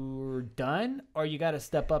you're done or you got to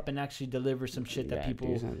step up and actually deliver some shit that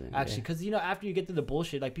people actually, because after you get to the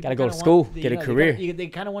bullshit, like people gotta go to kinda school, want, get a career. They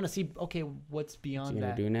kind of want to see, okay, what's What beyond you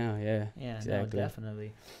gonna that. do now? Yeah. Yeah, exactly. no,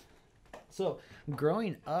 definitely. So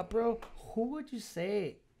growing up, bro, who would you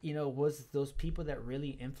say was those people that really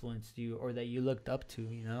influenced you or that you looked up to?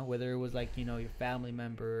 Whether it was like your family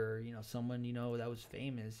member or someone that was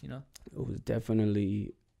famous. It was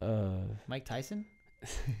definitely Mike Tyson.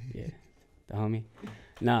 yeah, the homie.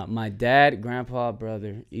 Nah, my dad, grandpa,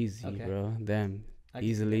 brother, easy, Okay. bro. Them I can see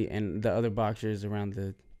easily, and the other boxers around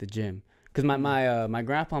the gym. Cause my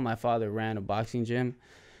grandpa and my father ran a boxing gym.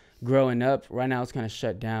 Growing up, right now it's kind of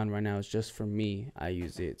shut down. Right now it's just for me. I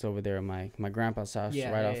use it. It's over there at my grandpa's house,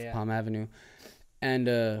 off Palm Avenue, and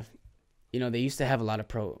they used to have a lot of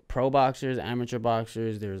pro boxers, amateur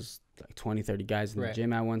boxers. There's like 20, 30 guys in the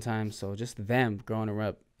gym at one time. So just them growing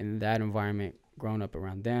up in that environment, growing up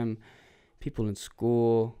around them, people in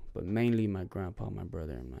school, but mainly my grandpa, my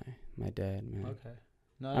brother, and my dad, man. Okay.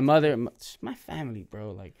 No, My mother, my family,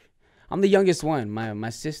 bro. Like, I'm the youngest one. My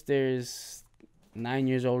sister's 9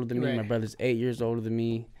 years older than me. Right. My brother's 8 years older than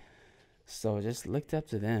me. So just looked up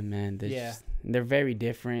to them, man. They're very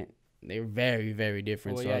different. They're very, very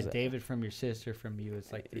different. Well, so yeah, David from your sister, from you,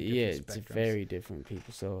 it's like it's very different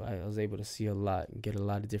people. So I was able to see a lot and get a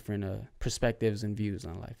lot of different perspectives and views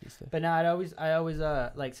on life and stuff. But now I always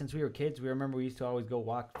like, since we were kids, we used to always go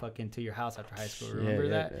walk fucking to your house after high school. Remember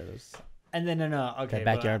that? That was And then okay, that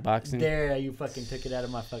backyard boxing. There, you fucking took it out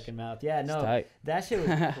of my fucking mouth. Yeah, no, that shit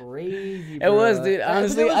was crazy. It bro. was, dude.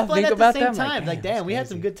 Honestly, it was I fun think at about the same that. time. Like, damn, we had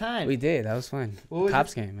some good times. We did. That was fun.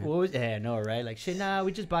 Cops came, man. What was? Yeah, no, right? Like, shit, nah,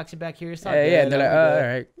 we just boxing back here. It's all Yeah, good. they're like, all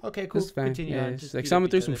right. Okay, cool. That's fine. Continue Yeah, on. it's Just like beat someone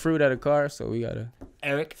up threw each some other. fruit at a car, so we gotta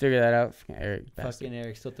Eric. figure that out. Eric, bastard. Fucking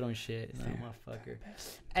Eric, still throwing shit. No, Yeah. motherfucker.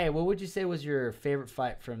 Hey, what would you say was your favorite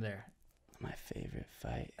fight from there? My favorite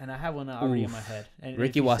fight. And I have one already in my head. And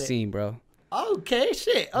Ricky if you say- Wasim, bro. Okay,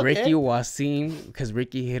 shit. Okay. Ricky Wasim, because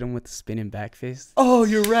Ricky hit him with the spinning back fist. Oh,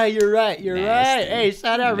 you're right. You're right. Nasty. Hey,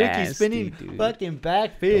 shout out Ricky Nasty, spinning dude. fucking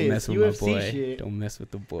back Don't fist. mess with UFC my boy. shit. Don't mess with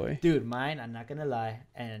the boy. Dude, mine, I'm not gonna lie,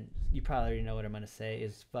 and you probably already know what I'm gonna say,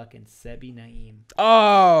 is fucking Sebi Naim.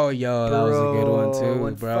 Oh, yo, that was a good one too,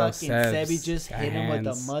 when bro. fucking Sebi just hit him with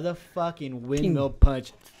a motherfucking windmill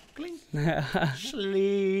punch. Cling.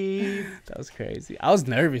 Sleep. That was crazy. I was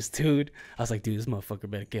nervous, dude. I was like, dude, this motherfucker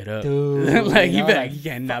better get up. Dude, like, you know, he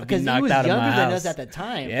cannot be because knocked he was out of younger my than house. us at the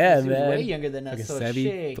time. Yeah, he was man. way younger than us. Fucking So Sebi,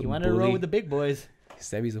 shit, he fucking wanted to roll bully. with the big boys.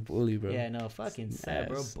 Sebi's a bully, bro. Yeah, no, fucking Seb,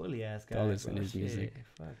 bro, Yes. bully ass guy. Don't listen bro. to his music.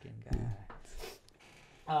 Fucking guy.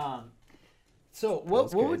 So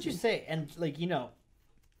what would you crazy. say? And like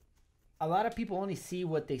a lot of people only see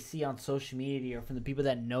what they see on social media or from the people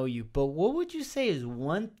that know you. But what would you say is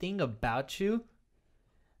one thing about you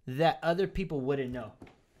that other people wouldn't know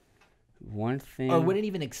One thing. or wouldn't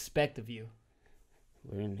even expect of you?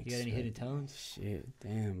 Wouldn't You got any hidden expect- talents? Shit,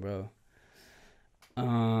 damn, bro.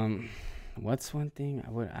 What's one thing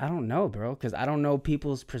I don't know, bro, because I don't know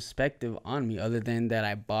people's perspective on me other than that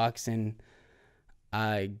I box and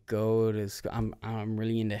I go to school. I'm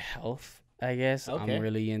really into health, I guess. Okay. I'm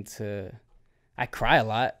really into. I cry a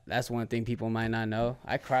lot. That's one thing people might not know.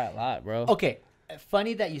 I cry a lot, bro. Okay,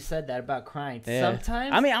 funny that you said that about crying. Yeah.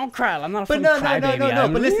 Sometimes, I mean, I don't cry. I'm not a but fucking no,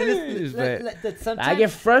 crybaby. But listen. But Sometimes I get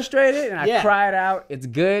frustrated and I Yeah. cry it out. It's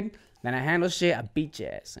good. Then I handle shit. I beat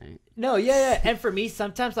your ass. Right? No, yeah. And for me,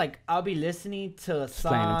 sometimes like I'll be listening to a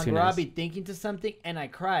playing them song too or I'll nice. be thinking to something and I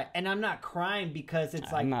cry. And I'm not crying because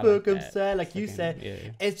it's like, I'm not fuck, like I'm that. sad, like you Fucking- said. yeah.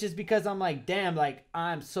 It's just because I'm like, damn, like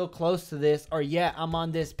I'm so close to this, or yeah, I'm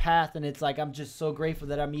on this path, and it's like I'm just so grateful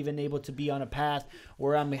that I'm even able to be on a path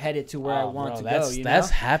where I'm headed to where I want to go. You know, That's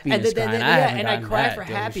happiness. and then, crying. and I haven't cry gotten for that,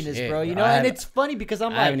 dude. happiness, Shit, bro. You know, I and haven't- it's funny because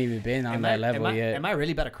I'm I like, haven't even been on that level yet. Am I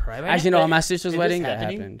really about to cry right Actually, now? no, on my sister's Is this wedding that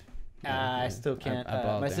happening? happened. I still can't.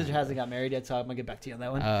 My sister hasn't got married yet, so I'm gonna get back to you on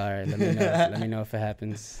that one. All right, let me know. Let me know if it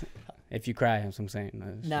happens. If you cry, that's what I'm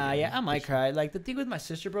saying. Nah, yeah, I might cry. Like the thing with my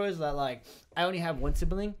sister, bro, is that like I only have one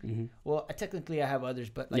sibling. Mm-hmm. Well, technically I have others,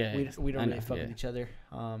 but like we don't really fuck with each other.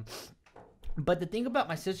 But the thing about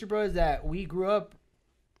my sister, bro, is that we grew up,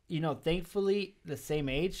 you know, thankfully the same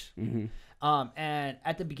age. Mm-hmm. And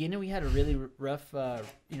at the beginning we had a really rough,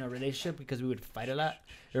 you know, relationship because we would fight a lot.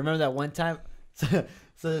 I remember that one time.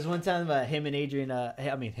 So there's one time him and Adrian.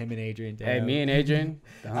 Him and Adrian. Damn. Hey, me and Adrian.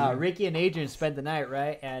 Ricky and Adrian spent the night,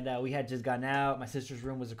 right? And we had just gotten out. My sister's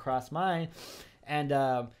room was across mine, and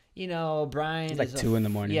you know, Brian. It's like 2 in the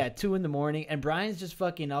morning. Yeah, 2 in the morning, and Brian's just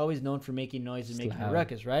fucking always known for making noise and making a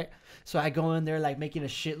ruckus, right? So I go in there like making a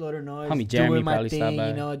shitload of noise, Homie Jeremy doing my probably stopped thing, by.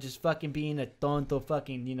 you know, just fucking being a tonto,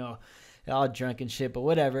 fucking, you know, all drunk and shit, but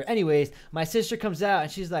whatever. Anyways, my sister comes out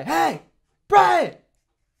and she's like, "Hey, Brian,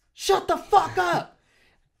 shut the fuck up."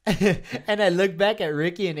 And I look back at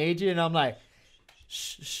Ricky and Adrian and I'm like,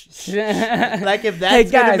 shh. Like if that's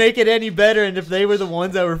gonna make it any better, and if they were the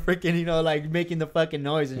ones that were freaking, you know, like making the fucking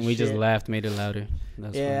noise and we shit. just laughed, made it louder.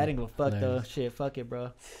 That's yeah, funny. I didn't give a fuck though. Shit, fuck it,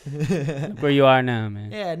 bro. Where you are now,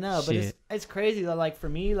 man. Yeah, no, but it's crazy though. Like for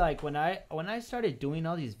me, like when I started doing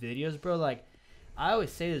all these videos, bro, like I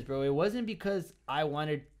always say this, bro. It wasn't because I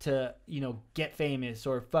wanted to, you know, get famous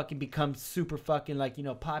or fucking become super fucking like, you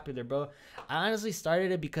know, popular, bro. I honestly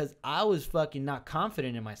started it because I was fucking not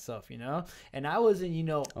confident in myself, you know, and I wasn't, you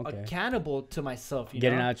know, accountable to myself, you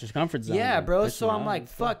Getting know? out your comfort zone. Yeah, man. bro. That's So I'm like,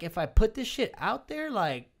 fuck, if I put this shit out there,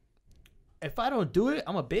 like, if I don't do it,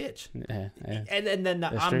 I'm a bitch. Yeah. And then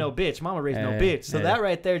I'm true. no bitch. Mama raised no bitch. So that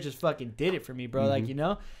right there just fucking did it for me, bro. Like, you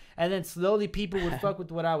know? And then slowly people would fuck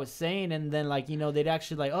with what I was saying. And then, like, you know, they'd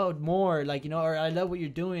actually like, oh, more. Like, you know, or I love what you're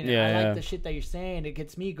doing. And I like the shit that you're saying. It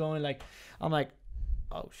gets me going. Like, I'm like,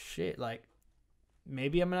 oh, shit. Like,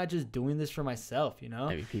 maybe I'm not just doing this for myself, you know?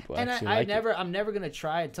 Maybe people and actually I'm never going to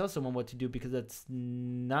try and tell someone what to do because that's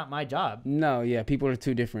not my job. No, yeah. People are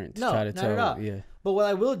too different to try to tell. Not at all. Yeah. But what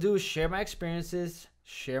I will do is share my experiences,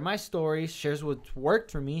 share my stories, share what's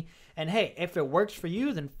worked for me. And hey, if it works for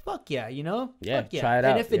you, then fuck yeah, you know? Yeah, fuck yeah. try it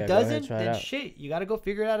out. And if it doesn't, try it then out. shit, you got to go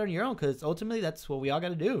figure it out on your own because ultimately that's what we all got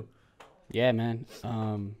to do. Yeah, man.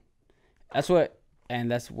 That's what,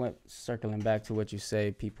 circling back to what you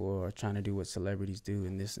say, people are trying to do what celebrities do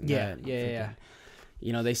and this and that. Yeah.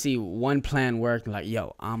 You know, they see one plan work and like,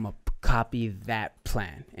 yo, I'm going to copy that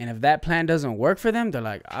plan. And if that plan doesn't work for them, they're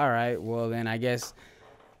like, all right, well, then I guess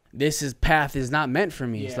path is not meant for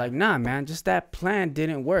me. It's like, nah, man, just that plan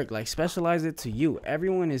didn't work. Like, specialize it to you.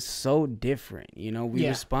 Everyone is so different. You know, we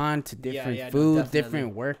respond to different foods,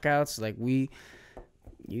 different workouts. Like,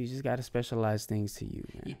 you just got to specialize things to you,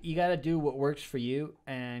 man. You got to do what works for you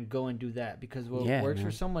and go and do that because what works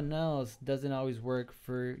for someone else doesn't always work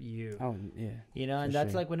for you. Oh, yeah. You know, and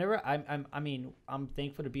that's like whenever I'm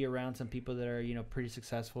thankful to be around some people that are, you know, pretty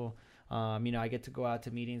successful. You know, I get to go out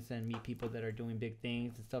to meetings and meet people that are doing big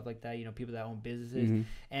things and stuff like that, you know, people that own businesses. Mm-hmm.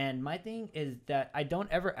 And my thing is that I don't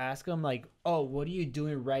ever ask them like, oh, what are you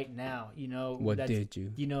doing right now? You know, what did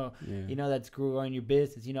you? You know, you know, that's growing your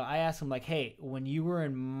business. You know, I ask them like, hey, when you were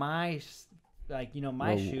in my, like, you know,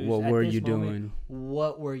 my shoes. What were you doing?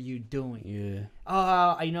 What were you doing? Yeah.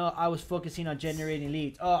 Oh, you know, I was focusing on generating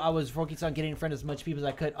leads. Oh, I was focused on getting in front of as much people as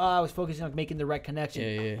I could. Oh, I was focusing on making the right connection.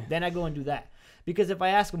 Yeah. Then I go and do that. Because if I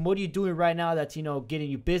ask them, what are you doing right now that's, you know, getting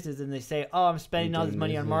you business? And they say, oh, I'm spending all this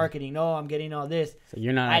money on marketing. No, I'm getting all this. So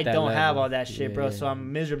you're not I don't have all that shit, bro. So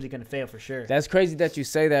I'm miserably going to fail for sure. That's crazy that you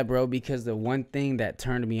say that, bro, because the one thing that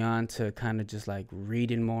turned me on to kind of just like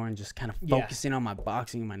reading more and just kind of focusing on my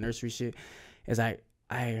boxing and my nursery shit is I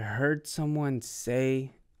heard someone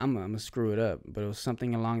say, I'm going to screw it up, but it was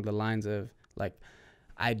something along the lines of like,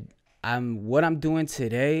 what I'm doing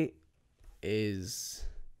today is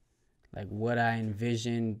like what I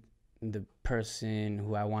envisioned the person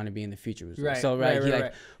who I want to be in the future was. Right. So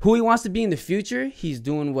right. Who he wants to be in the future, he's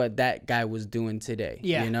doing what that guy was doing today.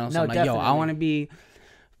 Yeah. You know? So no, I'm like, definitely. yo, I want to be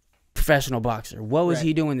professional boxer. What was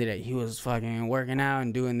he doing today? He was fucking working out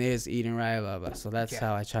and doing this, eating right, blah, blah. So that's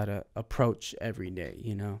how I try to approach every day,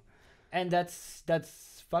 you know? And that's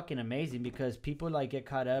fucking amazing because people like get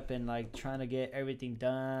caught up in like trying to get everything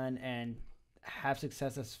done and have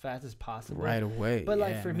success as fast as possible right away. But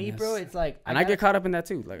like for me, bro, it's like I get caught up in that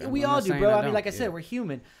too. Like we all do, bro. I mean, like I said, we're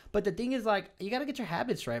human. But the thing is, like, you gotta get your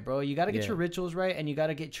habits right, bro. You gotta get your rituals right, and you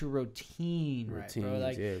gotta get your routine right, bro.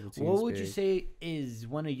 Like, what would you say is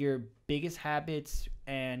one of your biggest habits?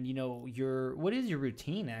 And you know, what is your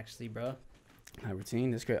routine actually, bro? My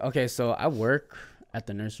routine is great. Okay, so I work at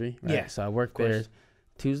the nursery. Right? Yeah. So I work there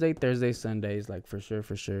Tuesday, Thursday, Sundays, like for sure.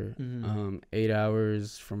 8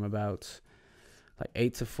 hours from about like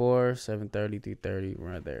 8 to 4, 7:30, 3:30,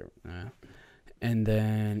 right there. And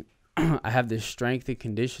then I have this strength and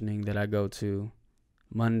conditioning that I go to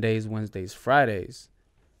Mondays, Wednesdays, Fridays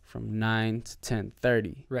from 9 to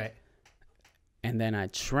 10:30. Right. And then I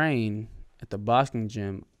train at the boxing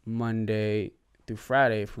gym Monday through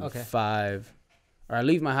Friday from 5, or I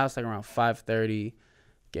leave my house like around 5:30,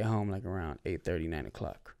 get home like around 8:30, 9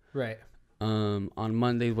 o'clock. Right. On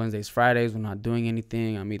Mondays, Wednesdays, Fridays, when I'm not doing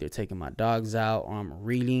anything, I'm either taking my dogs out or I'm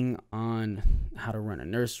reading on how to run a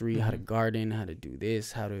nursery, how to garden, how to do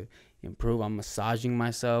this, how to improve. I'm massaging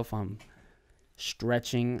myself. I'm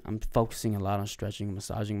stretching. I'm focusing a lot on stretching and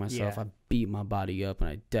massaging myself. I beat my body up, and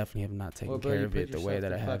I definitely have not taken care of it the way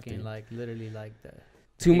that I have been. Like literally like that.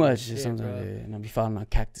 Too much sometimes, and I'll be falling on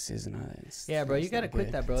cactuses and all that. Yeah, bro, you gotta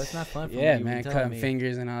quit that, bro. It's not fun for me. Yeah, man, cutting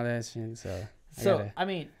fingers and all that shit. So I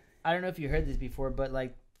mean, I don't know if you heard this before, but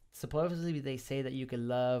like supposedly they say that you can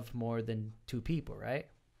love more than 2 people, right?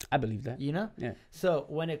 I believe that. You know? Yeah. So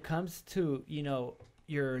when it comes to, you know,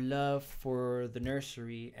 your love for the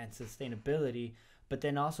nursery and sustainability, but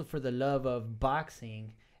then also for the love of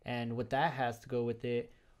boxing and what that has to go with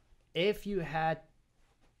it, if you had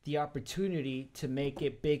the opportunity to make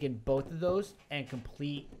it big in both of those and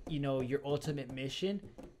complete, you know, your ultimate mission,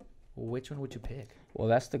 which one would you pick? Well,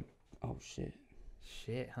 that's the... Oh, shit.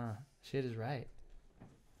 Shit, huh? Shit is right.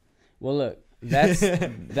 Well, look, that's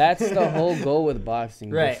the whole goal with boxing.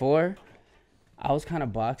 Right. Before, I was kind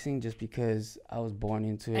of boxing just because I was born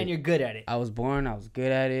into it. And you're good at it. I was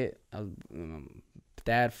good at it.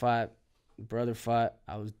 Dad fought, brother fought.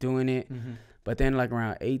 I was doing it. But then like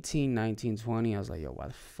around 18, 19, 20, I was like, yo, why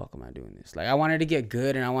the fuck am I doing this? Like I wanted to get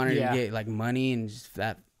good and I wanted to get like money and just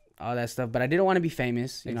all that stuff. But I didn't want to be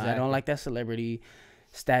famous. You know, I don't like that celebrity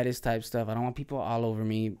status type stuff. I don't want people all over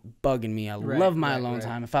me, bugging me. I love my alone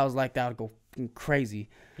time. If I was like that, I'd go crazy.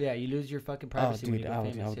 Yeah, you lose your fucking privacy. Oh, dude, I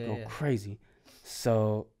would go crazy.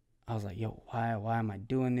 So I was like, yo, why am I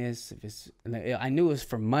doing this? If it's, I knew it was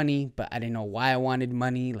for money, but I didn't know why I wanted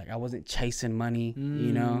money. Like I wasn't chasing money,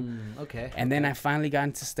 you know? Okay. And then I finally got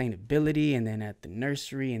into sustainability, and then at the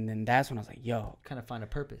nursery, and then that's when I was like, yo. Kind of find a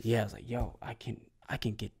purpose. Yeah, I was like, yo, I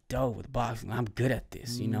can get dough with boxing. I'm good at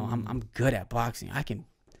this, you know? I'm good at boxing. I can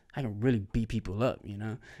really beat people up, you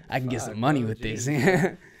know? I can get some money with this.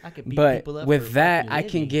 I can beat people up. But with that, I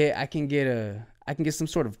can get some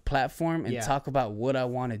sort of platform and talk about what I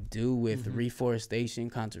want to do with reforestation,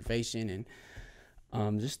 conservation,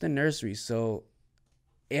 and just the nursery. So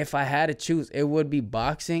if I had to choose, it would be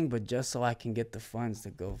boxing, but just so I can get the funds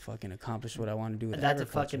to go fucking accomplish what I want to do with That's a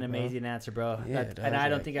fucking amazing answer, bro. Yeah, and I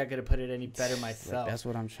don't think I could have put it any better myself. Like, that's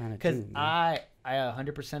what I'm trying to do. Because I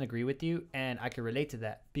 100% agree with you, and I can relate to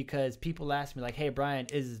that. Because people ask me, like, hey, Brian,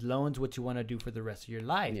 is loans what you want to do for the rest of your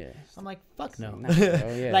life? Yeah. I'm like, fuck no.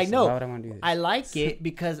 Like, no. Why would I want to do this? I like it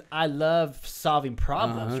because I love solving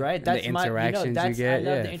problems, right? That's the interactions you get. I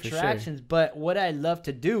love the interactions. Sure. But what I love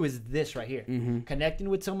to do is this right here. Connecting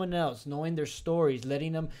with someone else, knowing their stories,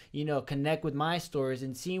 letting them, you know, connect with my stories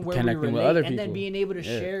and seeing where we relate, and then being able to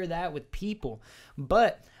share that with people.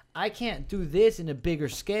 But I can't do this in a bigger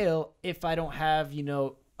scale if I don't have, you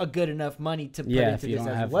know, a good enough money to put into this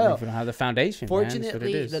as well. If you don't have the foundation,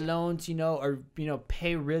 fortunately, the loans, you know, are, you know,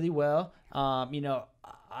 pay really well. You know,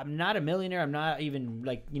 I'm not a millionaire. I'm not even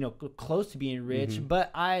like, you know, close to being rich,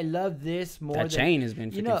 but I love this more. That chain has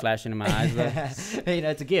been flashing in my eyes, though. You know,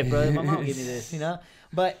 it's a gift, brother. My mom gave me this, you know,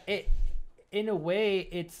 but in a way,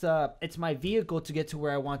 it's my vehicle to get to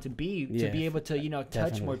where I want to be able to, you know,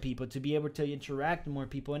 touch more people, to be able to interact with more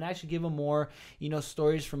people, and actually give them more, you know,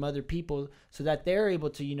 stories from other people, so that they're able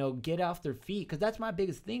to, you know, get off their feet. Because that's my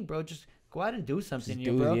biggest thing, bro. Just go out and do something,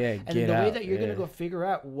 bro. And the way that you're gonna go figure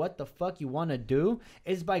out what the fuck you want to do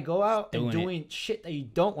is by go out and doing shit that you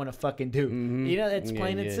don't want to fucking do. You know, it's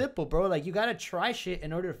plain and simple, bro. Like, you gotta try shit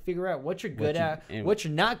in order to figure out what you're good at, what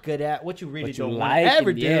you're not good at, what you really don't want to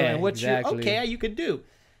ever do, and what you could do.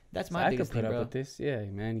 That's my biggest thing, bro. I could put up with this,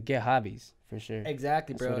 man. Get hobbies for sure.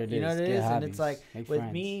 Exactly, bro. You know what it is, and it's like with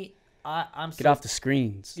me, I'm get off the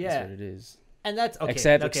screens. Yeah, that's what it is. And that's okay.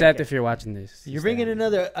 Except if you're watching this. You're bringing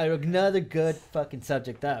another good fucking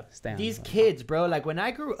subject up. These kids, bro. Like, when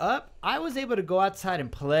I grew up, I was able to go outside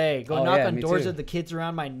and play, knock on doors of the kids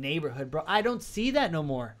around my neighborhood, bro. I don't see that no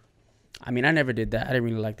more. I mean, I never did that. I didn't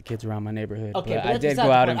really like the kids around my neighborhood. Okay, but I did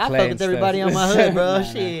go out and play. I fuck with everybody on my hood, bro.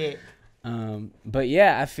 Shit. But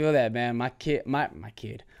yeah, I feel that, man.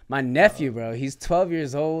 My nephew, bro, he's 12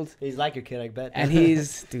 years old. He's like your kid, I bet. And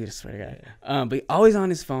he's, dude, I swear to God. But he's always on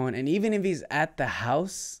his phone. And even if he's at the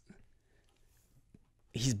house,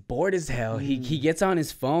 he's bored as hell. He gets on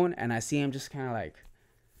his phone, and I see him just kind of like.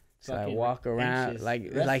 So I walk around anxious,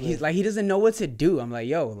 like he's like he doesn't know what to do. I'm like,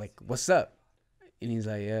 yo, like what's up? And he's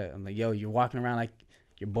like, yeah. I'm like, yo, you're walking around like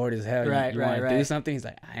you're bored as hell. Right, you want to do something? He's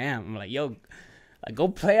like, I am. I'm like, yo, like go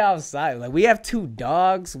play outside. Like we have 2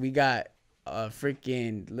 dogs. We got a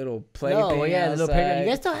freaking little plaything. Oh yeah, outside. little playground. You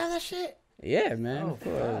guys still have that shit? Yeah, man.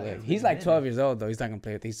 Oh, like, he's like 12 years old though. He's not gonna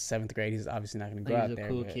play with. He's 7th grade. He's obviously not gonna go out there. He's a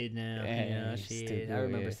cool kid now. Yeah, You know, he's shit. too cool, I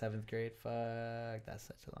remember yeah. 7th grade. Fuck, that's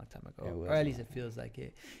such a long time ago. It was Or at a least long it feels like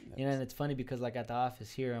it. You know, and it's funny because like at the office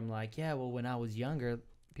here, I'm like, yeah, well, when I was younger,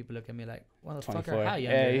 people look at me like, motherfucker, how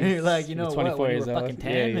younger? Yeah, like, you know what? 24 When you years were old. fucking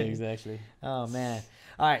 10? Yeah, exactly. Oh man.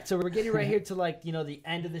 All right, so we're getting right here to like, you know, the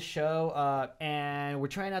end of the show, and we're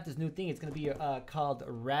trying out this new thing. It's gonna be called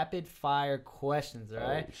rapid fire questions. All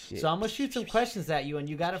right. Oh, So I'm gonna shoot some questions at you, and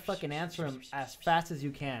you gotta fucking answer them as fast as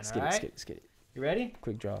you can. All right. Let's get it. You ready?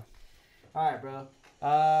 Quick draw. All right, bro.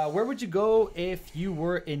 Where would you go if you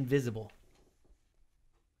were invisible?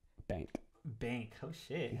 Bank. Bank. Oh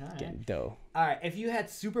shit. All right. Getting dough. All right. If you had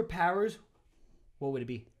superpowers, what would it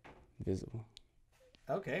be? Visible.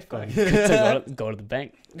 Okay. Go, Fuck. go to the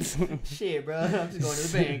bank. Shit, bro. I'm just going to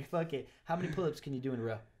the bank. Fuck it. How many pull-ups can you do in a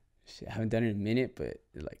row? Shit, I haven't done it in a minute, but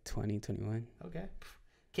like 20, 21. Okay.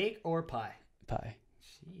 Cake or pie? Pie.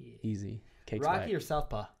 Shit. Easy. Cake's Rocky pie. or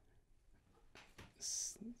Southpaw?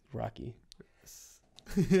 Rocky.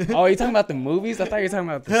 Oh, you talking about the movies? I thought you were talking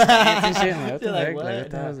about the science and shit. I'm like, what the You're like, heck? what? Like,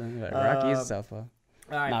 what the hell is that? Like, Rocky is Southpaw. All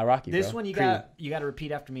right. Nah, Rocky, This bro. one you Creed. got to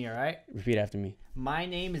repeat after me, all right? Repeat after me. My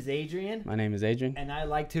name is Adrian. My name is Adrian, And I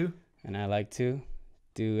like to. and I like to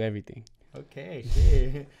do everything. Okay,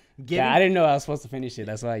 shit. Yeah, I didn't know I was supposed to finish it.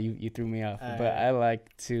 That's why you threw me off. But right. I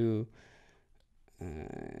like to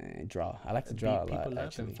draw. I like to draw a Beat lot, people up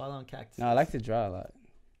actually. and fall on cactus. No, I like to draw a lot.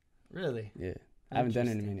 Really? Yeah. I haven't done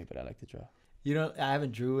it in a Interesting. minute, but I like to draw. You know, I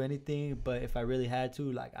haven't drew anything, but if I really had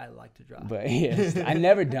to, like, I like to draw. But yes, I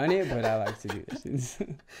never done it, but I like to do this.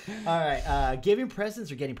 All right, giving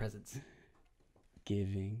presents or getting presents?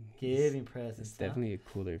 Giving. Giving presents. It's definitely a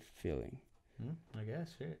cooler feeling. I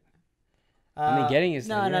guess, shit. I mean, getting is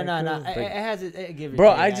no. like, yeah, No. cool, but- It has a give.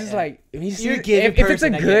 Bro, I just like if you see You're a giving if it's a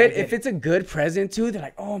person, I get it, good I get if it's a good present too, they're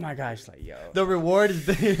like, oh my gosh, like yo. the reward is.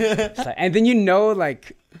 It's like, and then you know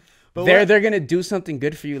like But they're gonna do something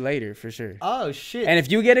good for you later for sure. Oh shit! And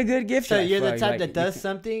if you get a good gift, So like, you're the fuck, type like, that does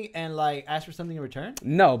something and like asks for something in return?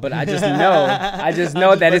 No, but I just know I'm just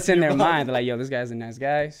that it's in busting their your mind. They're like, yo, this guy's a nice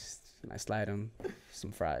guy. And I slide him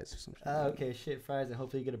some fries or something. Oh, okay, shit, fries, and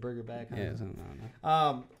hopefully you get a burger back. Huh? Yeah, something, I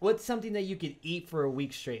don't know. What's something that you could eat for a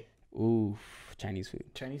week straight? Ooh, Chinese food.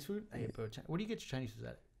 Chinese food? Hey, bro, where do you get your Chinese food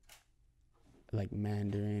at? Like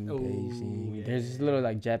Mandarin, Ooh, Beijing. yeah, There's this yeah, little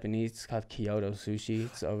like Japanese. It's called Kyoto Sushi.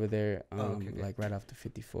 It's over there, okay. like right off the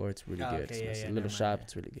 54. It's really Oh, good. okay, It's yeah, nice. yeah, A little never mind, shop. yeah.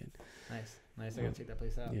 It's really good. Nice. I gotta check that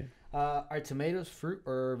place out. Yeah, Are tomatoes fruit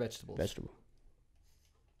or vegetables? vegetable.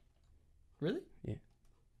 Really? Yeah.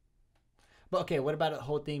 But okay, what about the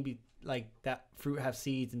whole thing be like that fruit have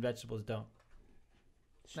seeds and vegetables don't?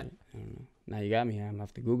 Shit, I don't know. Now you got me. I'm gonna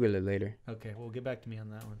have to Google it later. Okay, well get back to me on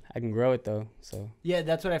that one. I can grow it though, so Yeah,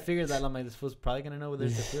 that's what I figured. That I'm like, this fool's probably gonna know whether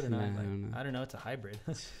it's a fruit or not. Nah, I Like, don't know. I don't know. It's a hybrid.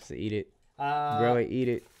 so eat it, grow it, eat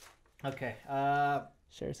it. Okay.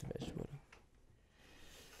 Sure, it's a vegetable.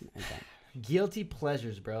 I got Guilty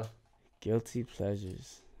pleasures, bro. guilty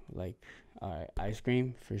pleasures like all right, ice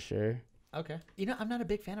cream for sure. Okay. You know, I'm not a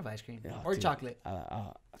big fan of ice cream Oh, or dude. chocolate.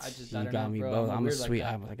 I just- you I don't got know, me bro. both. I'm I'm a weird like sweet.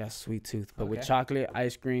 that. I got a sweet tooth, but with Okay. chocolate,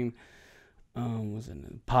 ice cream, what's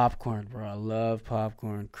it? Popcorn, bro. I love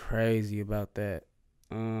popcorn. Crazy about that.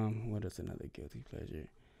 What is another guilty pleasure?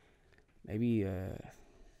 Maybe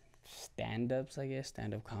stand-ups. I guess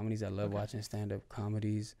stand-up comedies. I love Okay. watching stand-up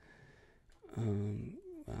comedies. I don't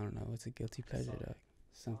know. What's a guilty pleasure, dog?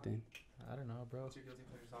 Something. I don't know, bro. What's your guilty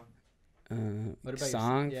pleasure song? What about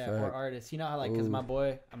song? your, or artists? You know how like, cause my Ooh.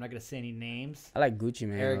 boy, I'm not gonna say any names. I like Gucci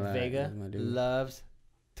Mane. Eric a lot. Vega That's my dude. loves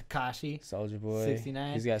Takashi Soldier Boy.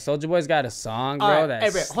 69. He's got Soldier Boy's got a song, bro. All right, That hey,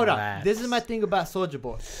 bro, hold on. slaps. This is my thing about Soldier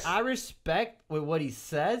Boy. I respect with what he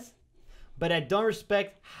says, but I don't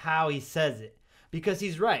respect how he says it because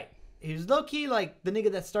he's right. He's low key like the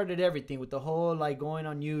nigga that started everything with the whole like going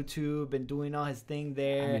on YouTube and doing all his thing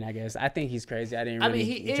there. I mean, I think he's crazy. I didn't really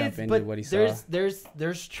he jump is, into but what he saw.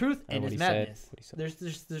 there's truth Or in what his he said, madness. what he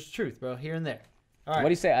said. There's truth, bro, here and there. All right. What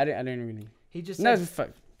do you say? I didn't really. He just No, said,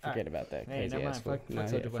 forget right. about that. hey, Crazy never ass mind. fool. Fuck No,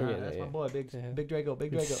 Soldier yeah, Boy. forget Huh? That's that, my yeah. boy, big Yeah. big Drago,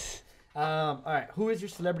 big Drago. All right, who is your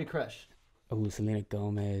celebrity crush? Oh, Selena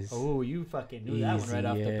Gomez. Oh, you fucking knew that one right Easy,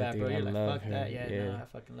 off the yeah, bat, bro. dude, You're I like, love fuck her, that. Yeah, yeah. no, I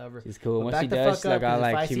fucking love her. She's cool. But Once back she the does, fuck like up, all 'cause if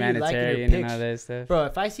I like see you liking her humanitarian and all pics- that stuff. Bro,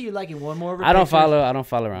 if I see you liking one more of her I don't pictures-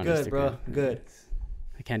 follow her on Good, Instagram. bro. Good.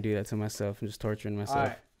 I can't do that to myself. I'm just torturing myself. All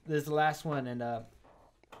right, this is the last one, and you're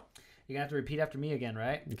gonna have to repeat after me again,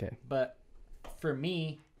 right? Okay. But for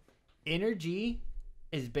me, energy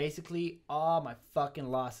is basically all my fucking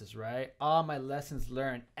losses, right? All my lessons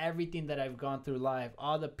learned, everything that I've gone through life,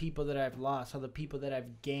 all the people that I've lost, all the people that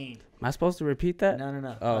I've gained. Am I supposed to repeat that?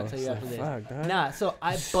 No. Oh, I'll tell you after this. fuck, dog. Nah, so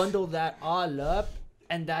I bundle that all up,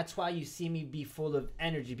 and that's why you see me be full of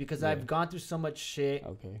energy, because I've gone through so much shit.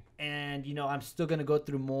 Okay. And, you know, I'm still going to go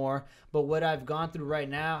through more. But what I've gone through right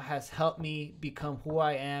now has helped me become who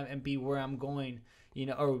I am and be where I'm going, you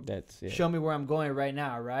know, or show me where I'm going right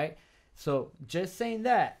now, right? So just saying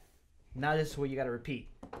that, now this is what you got to repeat.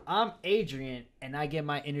 I'm Adrian, and I get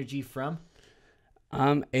my energy from?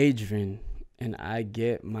 I'm Adrian, and I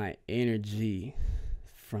get my energy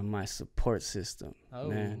from my support system. Oh.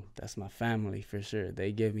 Man, that's my family for sure.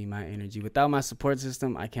 They give me my energy. Without my support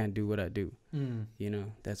system, I can't do what I do. You know,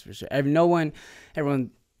 that's for sure. Everyone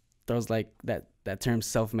throws like that term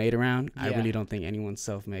self-made around. I really don't think anyone's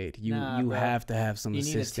self-made. You have to have some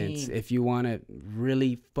assistance. If you want to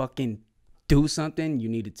really fucking do something, you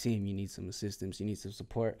need a team. You need some assistance. You need some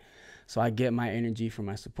support. So I get my energy from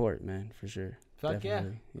my support, man, for sure. Fuck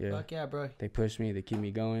Definitely. yeah. Fuck yeah, bro. They push me. They keep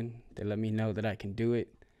me going. They let me know that I can do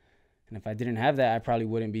it. And if I didn't have that, I probably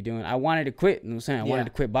wouldn't be doing. I wanted to quit. You know what I'm saying? I wanted to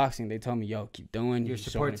quit boxing. They told me, yo, keep doing. Your You're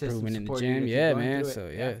support showing improvement in the system gym. Yeah, man. So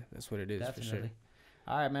yeah, that's what it is for sure.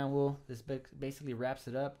 All right, man. Well, this basically wraps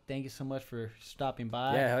it up. Thank you so much for stopping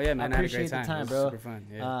by. Yeah, hell yeah, man. I appreciate I had a great time, the time, bro. Super fun.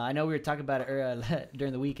 Yeah. I know we were talking about it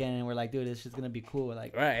during the weekend, and we're like, dude, this is gonna be cool.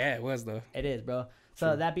 Like, right? Yeah, it was though. It is, bro. So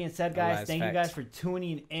True. that being said, guys, thank you guys for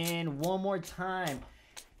tuning in one more time.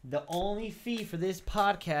 The only fee for this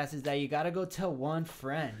podcast is that you gotta go tell one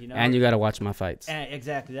friend, you know, and you gotta watch my fights. And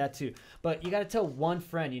exactly that too. But you gotta tell one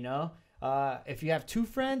friend, you know. If you have two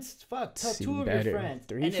friends, tell two of your friends.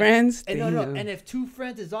 Three friends? And if two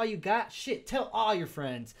friends is all you got, shit, tell all your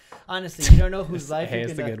friends. Honestly, you don't know whose life you're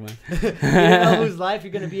gonna. A good one. You don't know whose life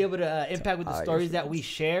you're gonna be able to impact with the stories that we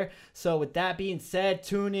share. So with that being said,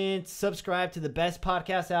 tune in, subscribe to the best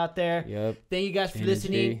podcast out there. Yep. Thank you guys for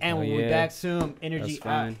listening, and we'll be back soon. Energy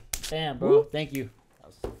out. Damn, bro. Woo. Thank you. That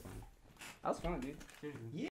was so fun. That was fun, dude. Seriously. Yeah.